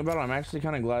 now that I think about it, I'm actually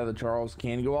kind of glad that Charles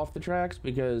can go off the tracks,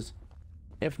 because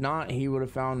if not, he would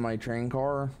have found my train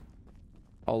car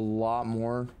a lot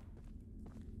more,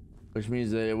 which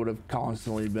means that it would have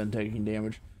constantly been taking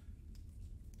damage.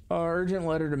 Urgent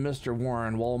letter to Mr.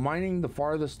 Warren. While mining the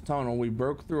farthest tunnel, we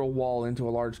broke through a wall into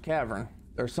a large cavern.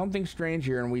 There's something strange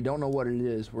here and we don't know what it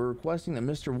is. We're requesting that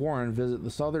Mr. Warren visit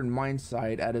the southern mine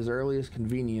site at his earliest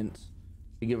convenience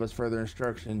to give us further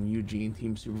instruction. Eugene,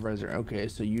 team supervisor. Okay,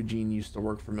 so Eugene used to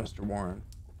work for Mr. Warren.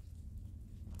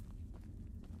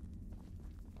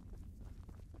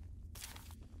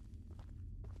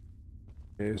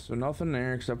 Okay, so nothing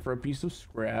there except for a piece of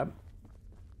scrap.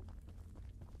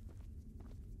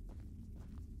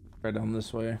 Right down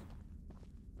this way.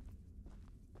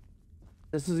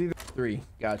 This is either 3.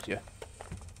 Gotcha.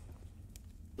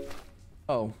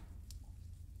 Oh.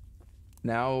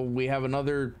 Now we have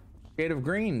another shade of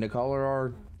green to color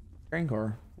our train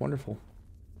car. Wonderful.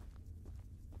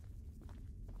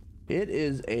 It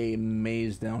is a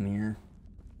maze down here.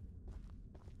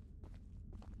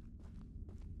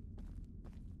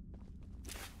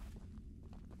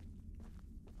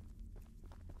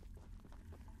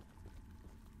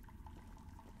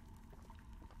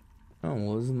 Oh,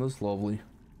 well, isn't this lovely?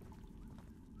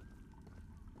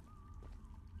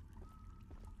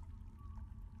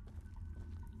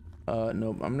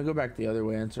 Nope. I'm gonna go back the other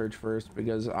way and search first,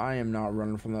 because I am not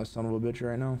running from that son of a bitch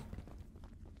right now.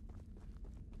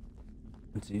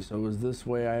 Let's see. So it was this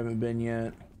way. I haven't been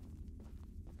yet.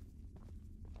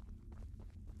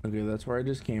 Okay, that's where I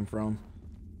just came from.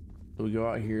 So we go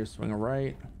out here, swing a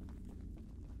right,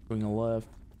 swing a left.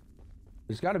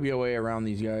 There's got to be a way around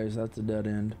these guys. That's a dead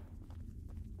end.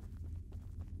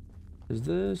 Is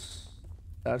this?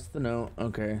 That's the note.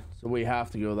 Okay, so we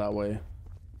have to go that way.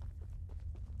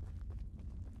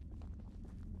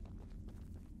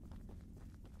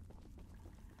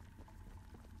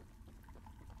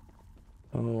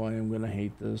 Oh, I am gonna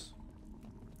hate this.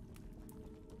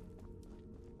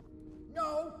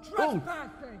 No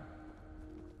trespassing!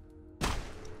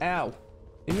 Ow!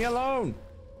 Leave me alone!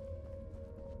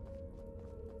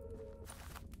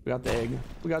 We got the egg.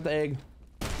 We got the egg.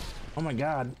 Oh my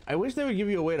God. I wish they would give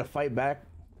you a way to fight back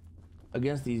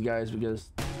against these guys,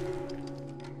 because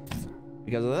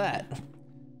of that.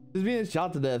 Just being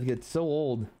shot to death gets so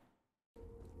old.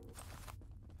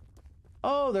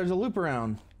 Oh, there's a loop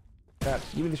around. Scrap.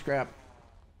 Give me the scrap.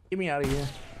 Get me out of here.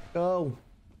 Go.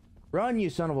 Run,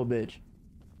 you son of a bitch.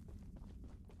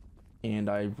 And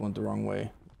I went the wrong way.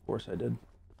 Of course I did.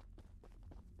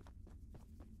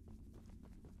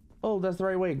 Oh, that's the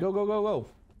right way. Go, go, go, go.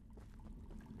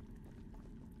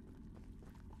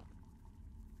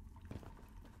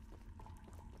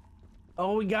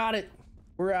 Oh, we got it.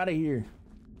 We're out of here.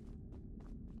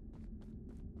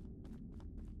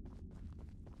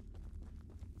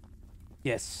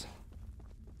 Yes.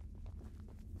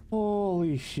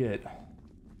 Holy shit.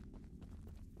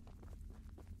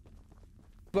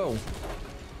 Go.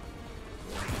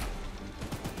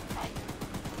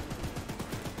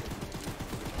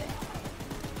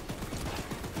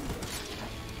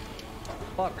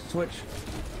 Fuck, switch.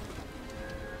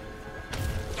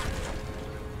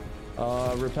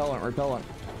 Repellent.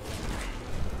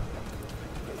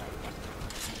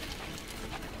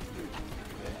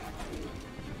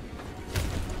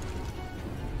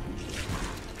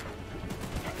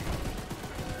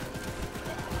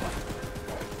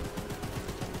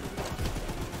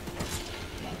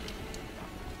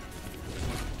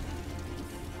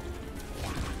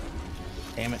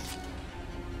 Damn it.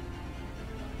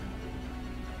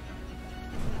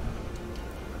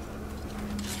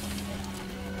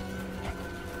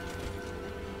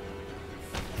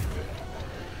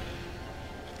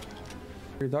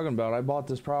 What are you talking about? I bought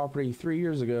this property 3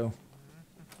 years ago.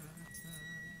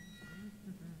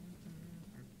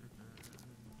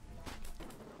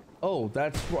 Oh,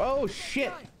 that's... Oh,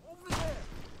 shit!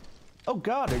 Oh,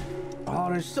 God.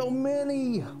 Oh, there's so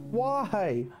many!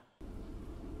 Why?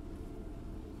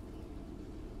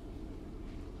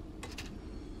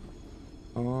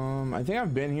 I think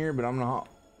I've been here, but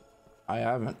I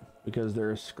haven't, because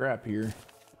there's scrap here.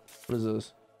 What is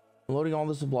this? Loading all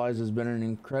the supplies has been an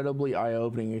incredibly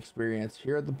eye-opening experience.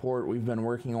 Here at the port, we've been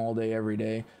working all day, every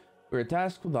day. We're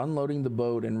tasked with unloading the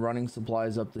boat and running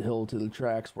supplies up the hill to the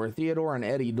tracks where Theodore and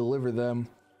Eddie deliver them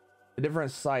to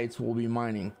different sites we'll be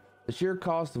mining. The sheer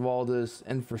cost of all this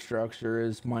infrastructure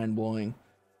is mind-blowing.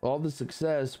 With all the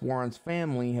success Warren's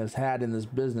family has had in this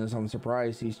business, I'm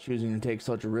surprised he's choosing to take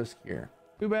such a risk here.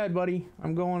 Too bad, buddy.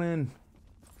 I'm going in.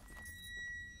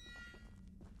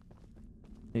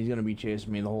 He's gonna be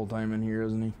chasing me the whole time in here,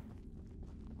 isn't he?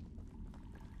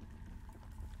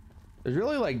 There's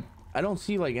really like, I don't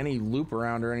see like any loop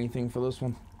around or anything for this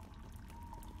one.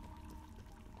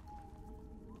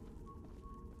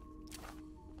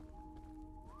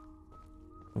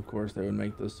 Of course, they would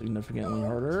make this significantly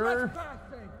harder.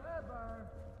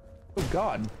 Oh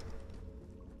God.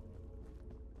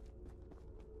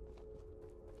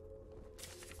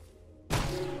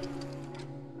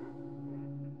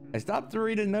 I stopped to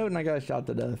read a note and I got shot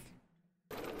to death.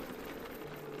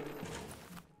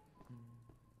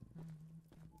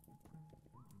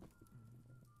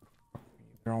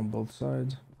 They're on both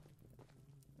sides.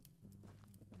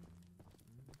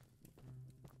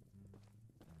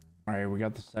 Alright, we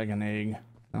got the second egg.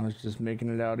 Now it's just making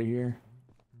it out of here.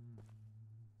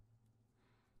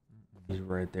 He's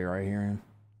right there, I hear him.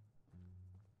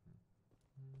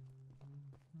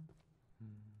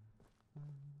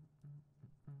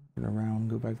 Turn around,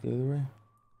 go back the other way.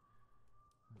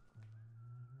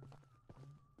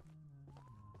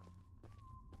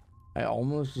 I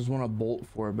almost just want to bolt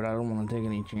for it, but I don't want to take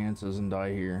any chances and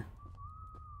die here.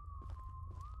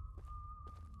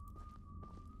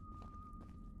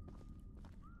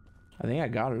 I think I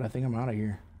got it. I think I'm out of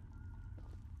here.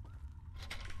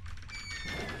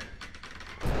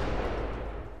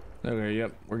 Okay,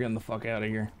 yep. We're getting the fuck out of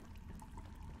here.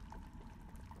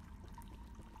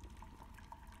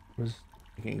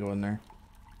 I can't go in there.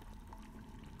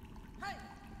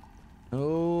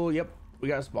 Oh, yep. We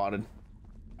got spotted.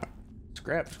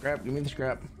 Scrap. Give me the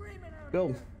scrap.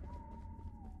 Go.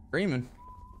 Screaming.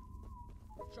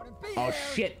 Oh,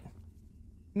 shit.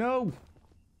 No.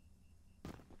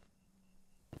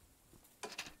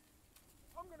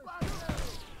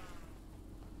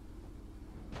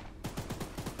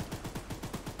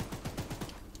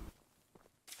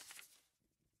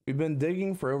 We've been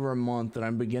digging for over a month, and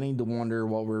I'm beginning to wonder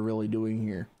what we're really doing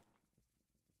here.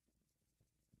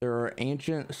 There are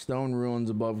ancient stone ruins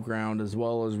above ground, as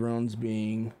well as ruins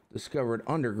being discovered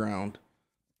underground.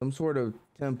 Some sort of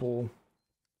temple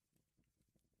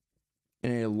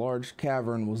in a large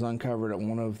cavern was uncovered at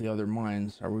one of the other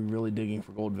mines. Are we really digging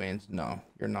for gold veins? No,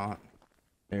 you're not.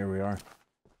 There we are.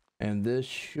 And this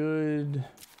should...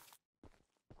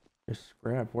 There's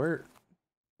scrap. Where?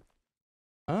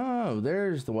 Oh,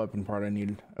 there's the weapon part I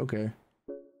needed. Okay.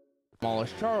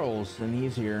 Demolish Charles, and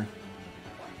he's here.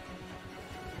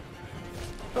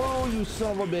 Oh, you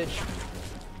son of a bitch.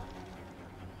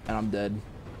 And I'm dead.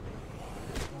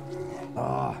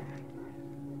 Ah.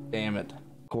 Damn it.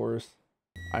 Of course.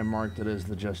 I marked it as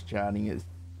the just chatting. It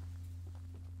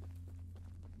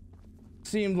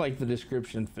seemed like the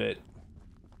description fit.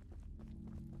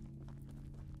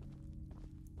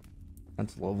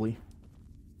 That's lovely.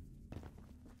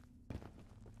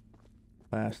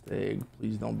 Last egg.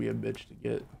 Please don't be a bitch to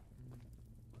get.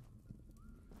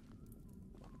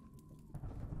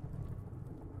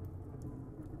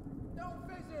 Don't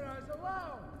visit us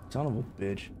alone. Son of a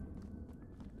bitch.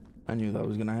 I knew that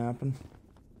was gonna happen.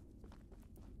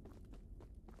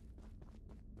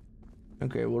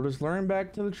 Okay, we'll just lure him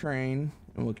back to the train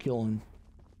and we'll kill him.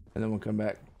 And then we'll come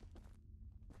back.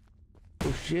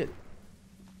 Oh shit.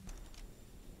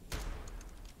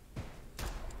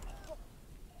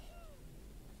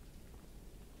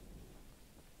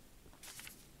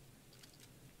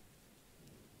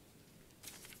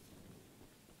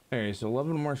 Okay, so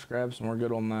 11 more scraps and we're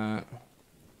good on that.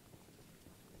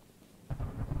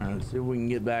 Alright, let's see if we can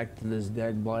get back to this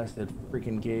dead blasted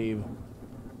freaking cave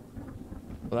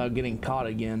without getting caught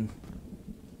again.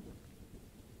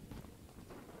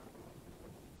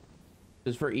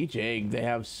 Just for each egg, they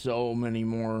have so many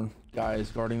more guys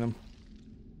guarding them.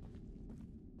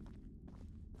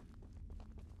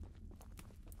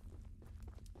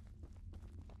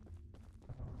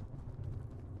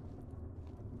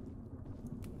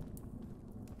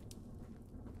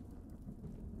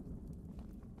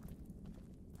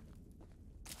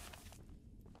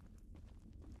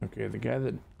 Okay,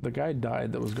 the guy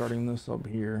died that was guarding this up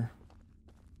here.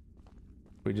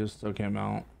 We just took him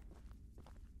out.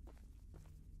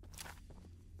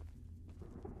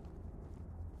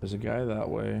 There's a guy that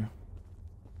way.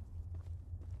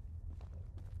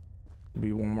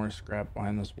 Be one more scrap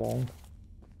behind this wall.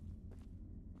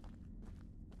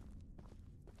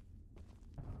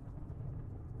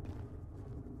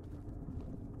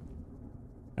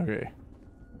 Okay.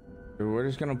 So we're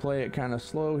just gonna play it kind of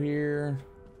slow here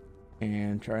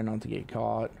and try not to get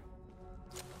caught.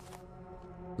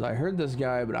 I heard this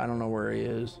guy, but I don't know where he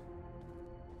is.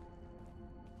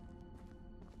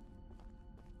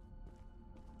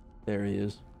 There he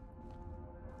is.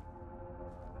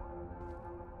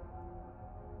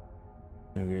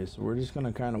 Okay, so we're just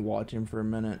gonna kind of watch him for a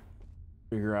minute,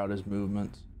 figure out his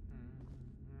movements.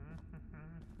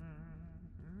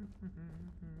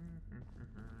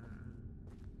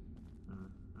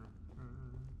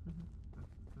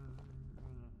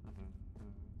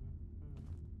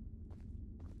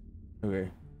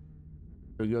 Okay,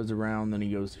 so he goes around, then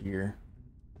he goes here.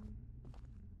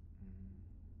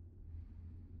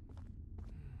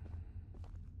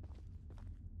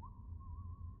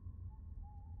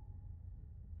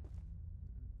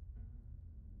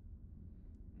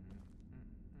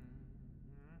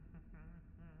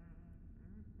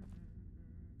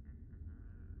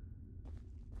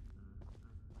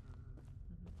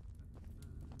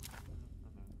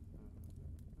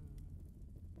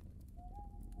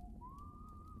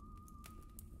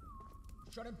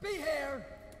 Shouldn't be here.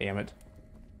 Damn it.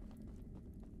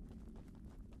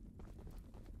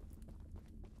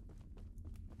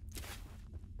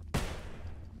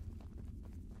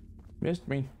 Missed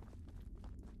me.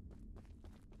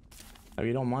 If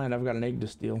you don't mind, I've got an egg to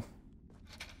steal.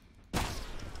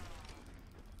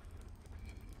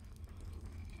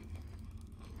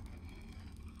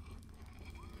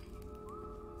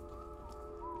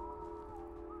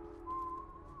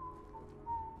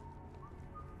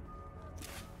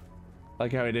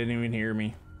 Like how he didn't even hear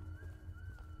me.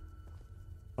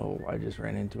 Oh, I just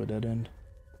ran into a dead end.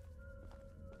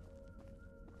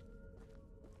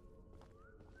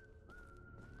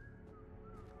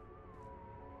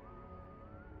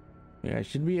 Yeah, I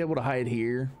should be able to hide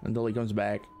here until he comes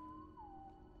back.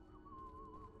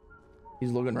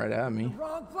 He's looking right at me.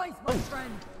 Wrong place, my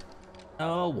friend.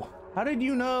 Oh, how did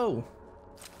you know?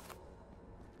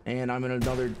 And I'm in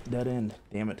another dead end.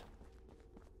 Damn it.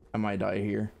 I might die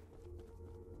here.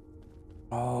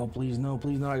 Oh, please no,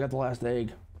 please no. I got the last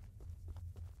egg.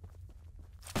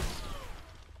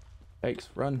 Thanks,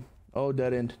 run. Oh,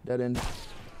 dead end, dead end.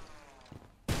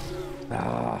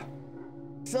 Ah,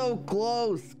 so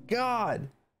close. God.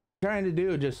 Trying to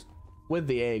do just with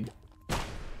the egg.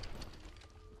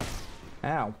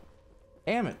 Ow.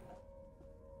 Damn it.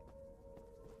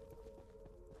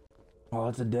 Oh,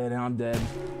 it's a dead end. I'm dead.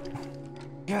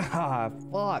 God,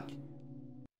 fuck.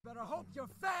 Better hope you're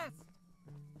fast.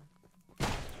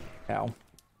 Ow.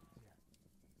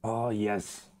 Oh,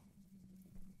 yes.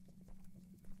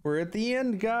 We're at the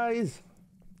end, guys.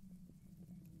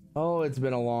 Oh, it's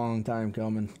been a long time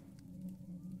coming.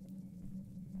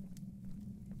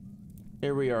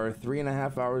 Here we are,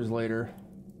 3.5 hours later.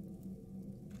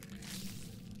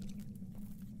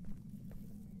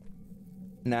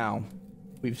 Now,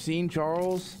 we've seen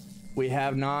Charles. We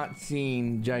have not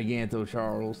seen Giganto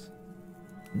Charles.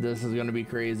 This is gonna be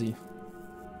crazy.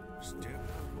 Step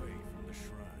away from the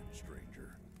shrine,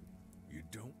 stranger. You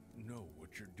don't know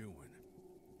what you're doing.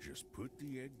 Just put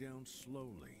the egg down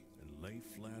slowly and lay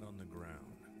flat on the ground.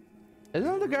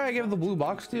 Isn't that the guy I gave the blue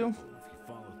box to? If you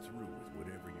follow through with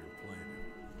whatever you're planning.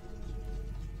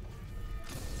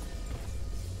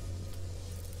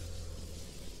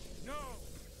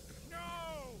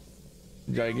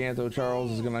 Giganto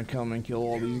Charles is gonna come and kill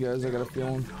all these guys. I got a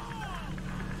feeling.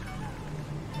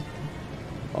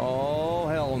 Oh,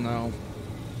 hell no.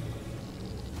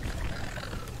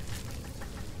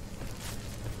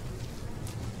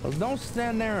 Well, don't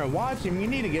stand there and watch him. You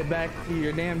need to get back to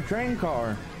your damn train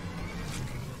car.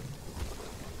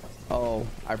 Oh,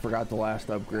 I forgot the last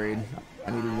upgrade.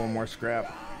 I needed one more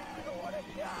scrap.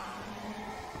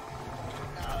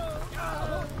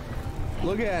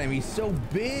 Look at him, he's so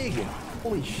big.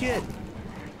 Holy shit.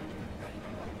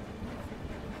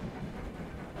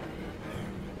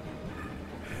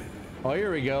 Oh,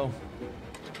 here we go.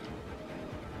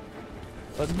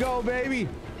 Let's go, baby.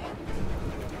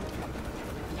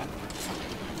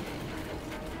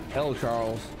 Hell,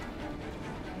 Charles.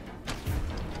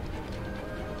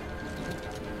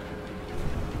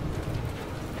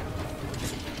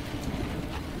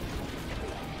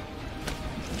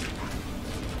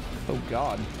 Oh,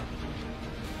 God.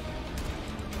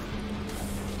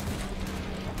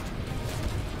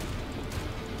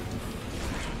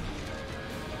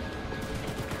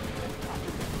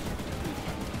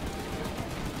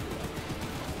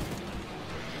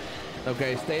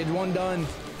 Okay, stage 1 done.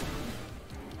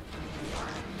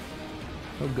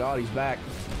 Oh God, he's back.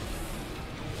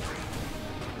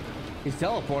 He's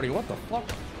teleporting. What the fuck?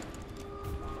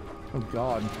 Oh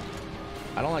God.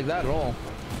 I don't like that at all.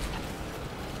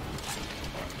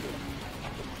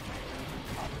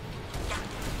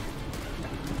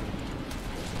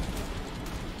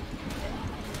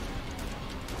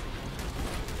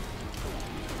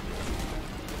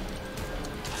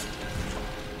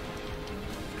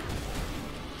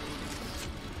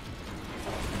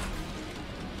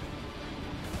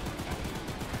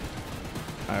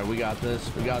 All right, we got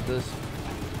this. We got this.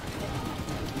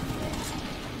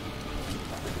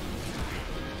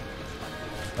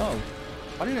 Oh,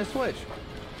 why didn't I switch?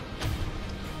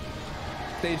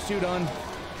 Stage 2 done.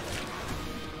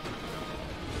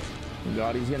 Oh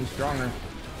God, he's getting stronger.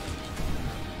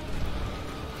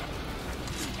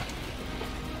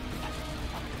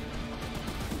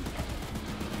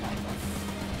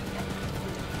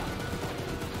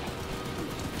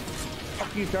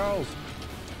 Fuck you, Charles.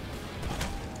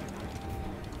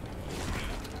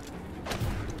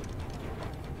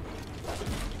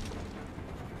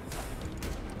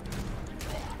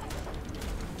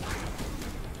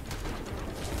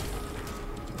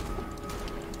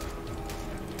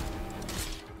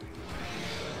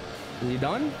 Is he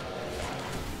done?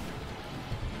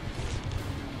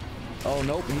 Oh,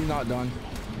 nope, he's not done.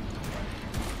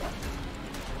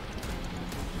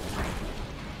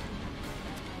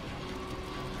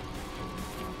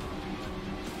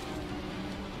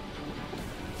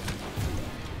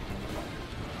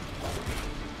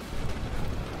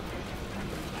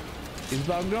 He's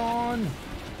about gone.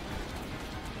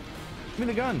 Give me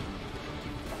the gun.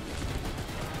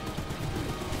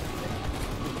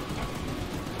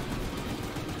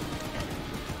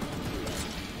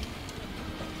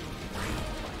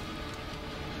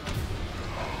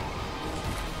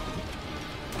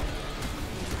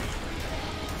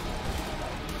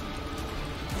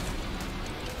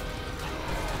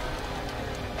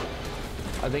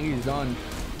 I think he's done.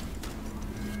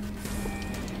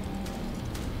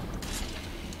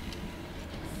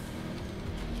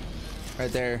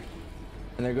 Right there.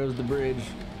 And there goes the bridge.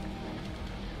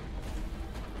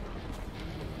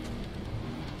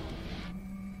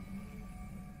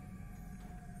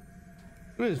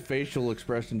 Look at his facial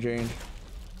expression change.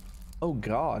 Oh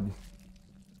God.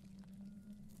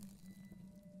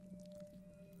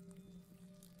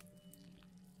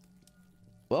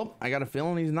 Well, I got a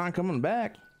feeling he's not coming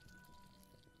back.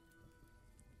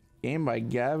 Game by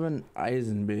Gavin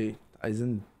Eisenbay.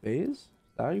 Eisenbays? Is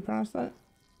that how you pronounce that?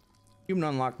 Human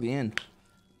unlocked the end.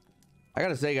 I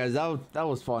gotta say, guys, that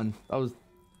was fun. That was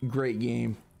a great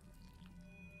game.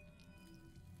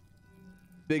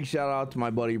 Big shout out to my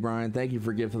buddy Brian. Thank you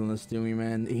for gifting this to me,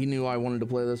 man. He knew I wanted to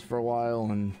play this for a while,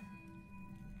 and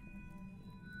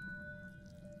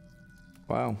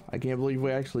wow, I can't believe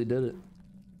we actually did it.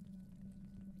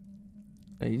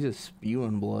 He's just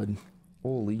spewing blood.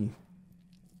 Holy.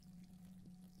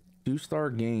 2-star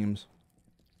games.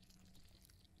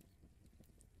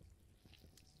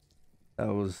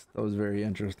 That was very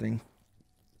interesting.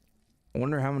 I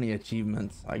wonder how many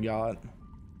achievements I got.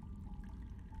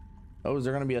 Oh, is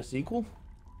there gonna be a sequel?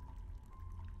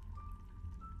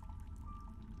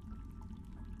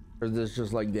 Or is this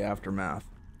just like the aftermath?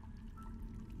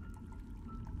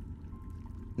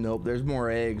 Nope, there's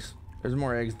more eggs. There's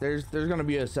more eggs. There's gonna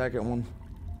be a second one.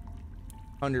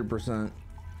 100%.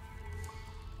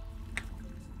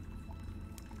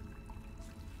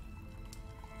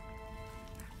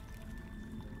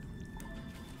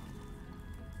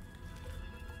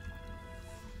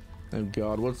 Oh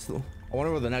God, what's the... I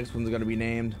wonder what the next one's gonna be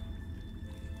named.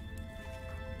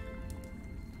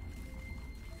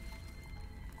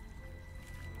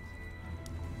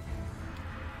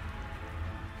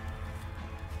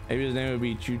 Maybe his name would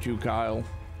be Choo-Choo Kyle.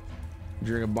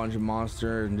 drink a bunch of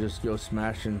Monster, and just go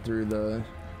smashing through the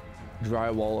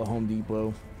drywall at Home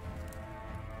Depot.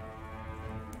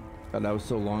 God, that was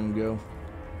so long ago.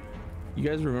 You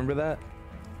guys remember that?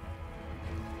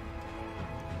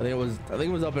 I think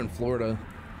it was up in Florida.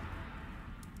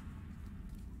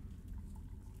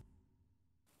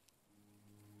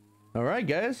 All right,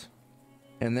 guys,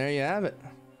 and there you have it.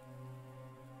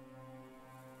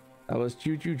 That was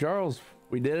Choo-Choo Charles.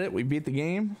 We did it. We beat the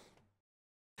game.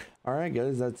 All right,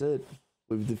 guys, that's it.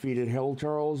 We've defeated Hell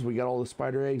Charles. We got all the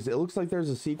spider eggs. It looks like there's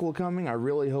a sequel coming. I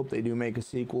really hope they do make a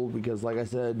sequel because, like I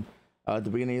said at the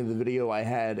beginning of the video, I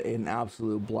had an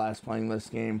absolute blast playing this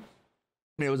game.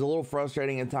 I mean, it was a little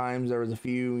frustrating at times. There was a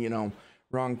few, you know,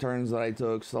 wrong turns that I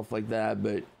took, stuff like that.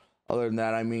 But other than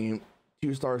that, I mean,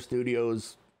 2-Star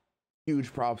Studios,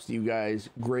 huge props to you guys.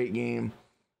 Great game.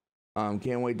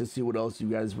 Can't wait to see what else you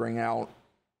guys bring out.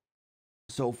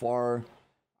 So far,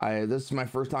 this is my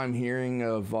first time hearing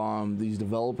of these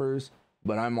developers,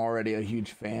 but I'm already a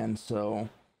huge fan, so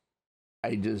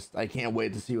I can't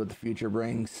wait to see what the future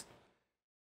brings.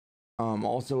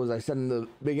 Also, as I said in the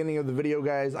beginning of the video,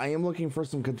 guys, I am looking for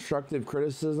some constructive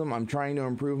criticism. I'm trying to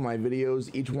improve my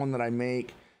videos. Each one that I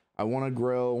make, I want to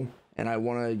grow, and I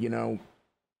want to, you know,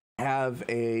 have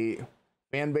a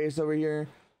fan base over here.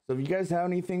 So if you guys have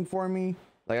anything for me,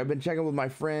 like, I've been checking with my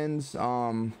friends,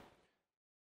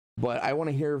 but I want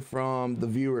to hear from the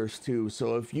viewers too.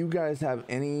 So if you guys have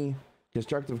any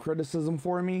constructive criticism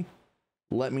for me,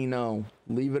 let me know.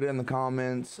 Leave it in the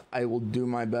comments. I will do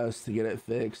my best to get it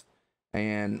fixed.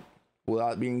 And with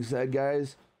that being said,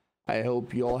 guys, I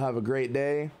hope you all have a great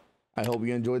day. I hope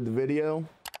you enjoyed the video.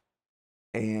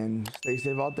 And stay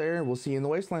safe out there. We'll see you in the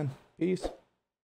wasteland. Peace.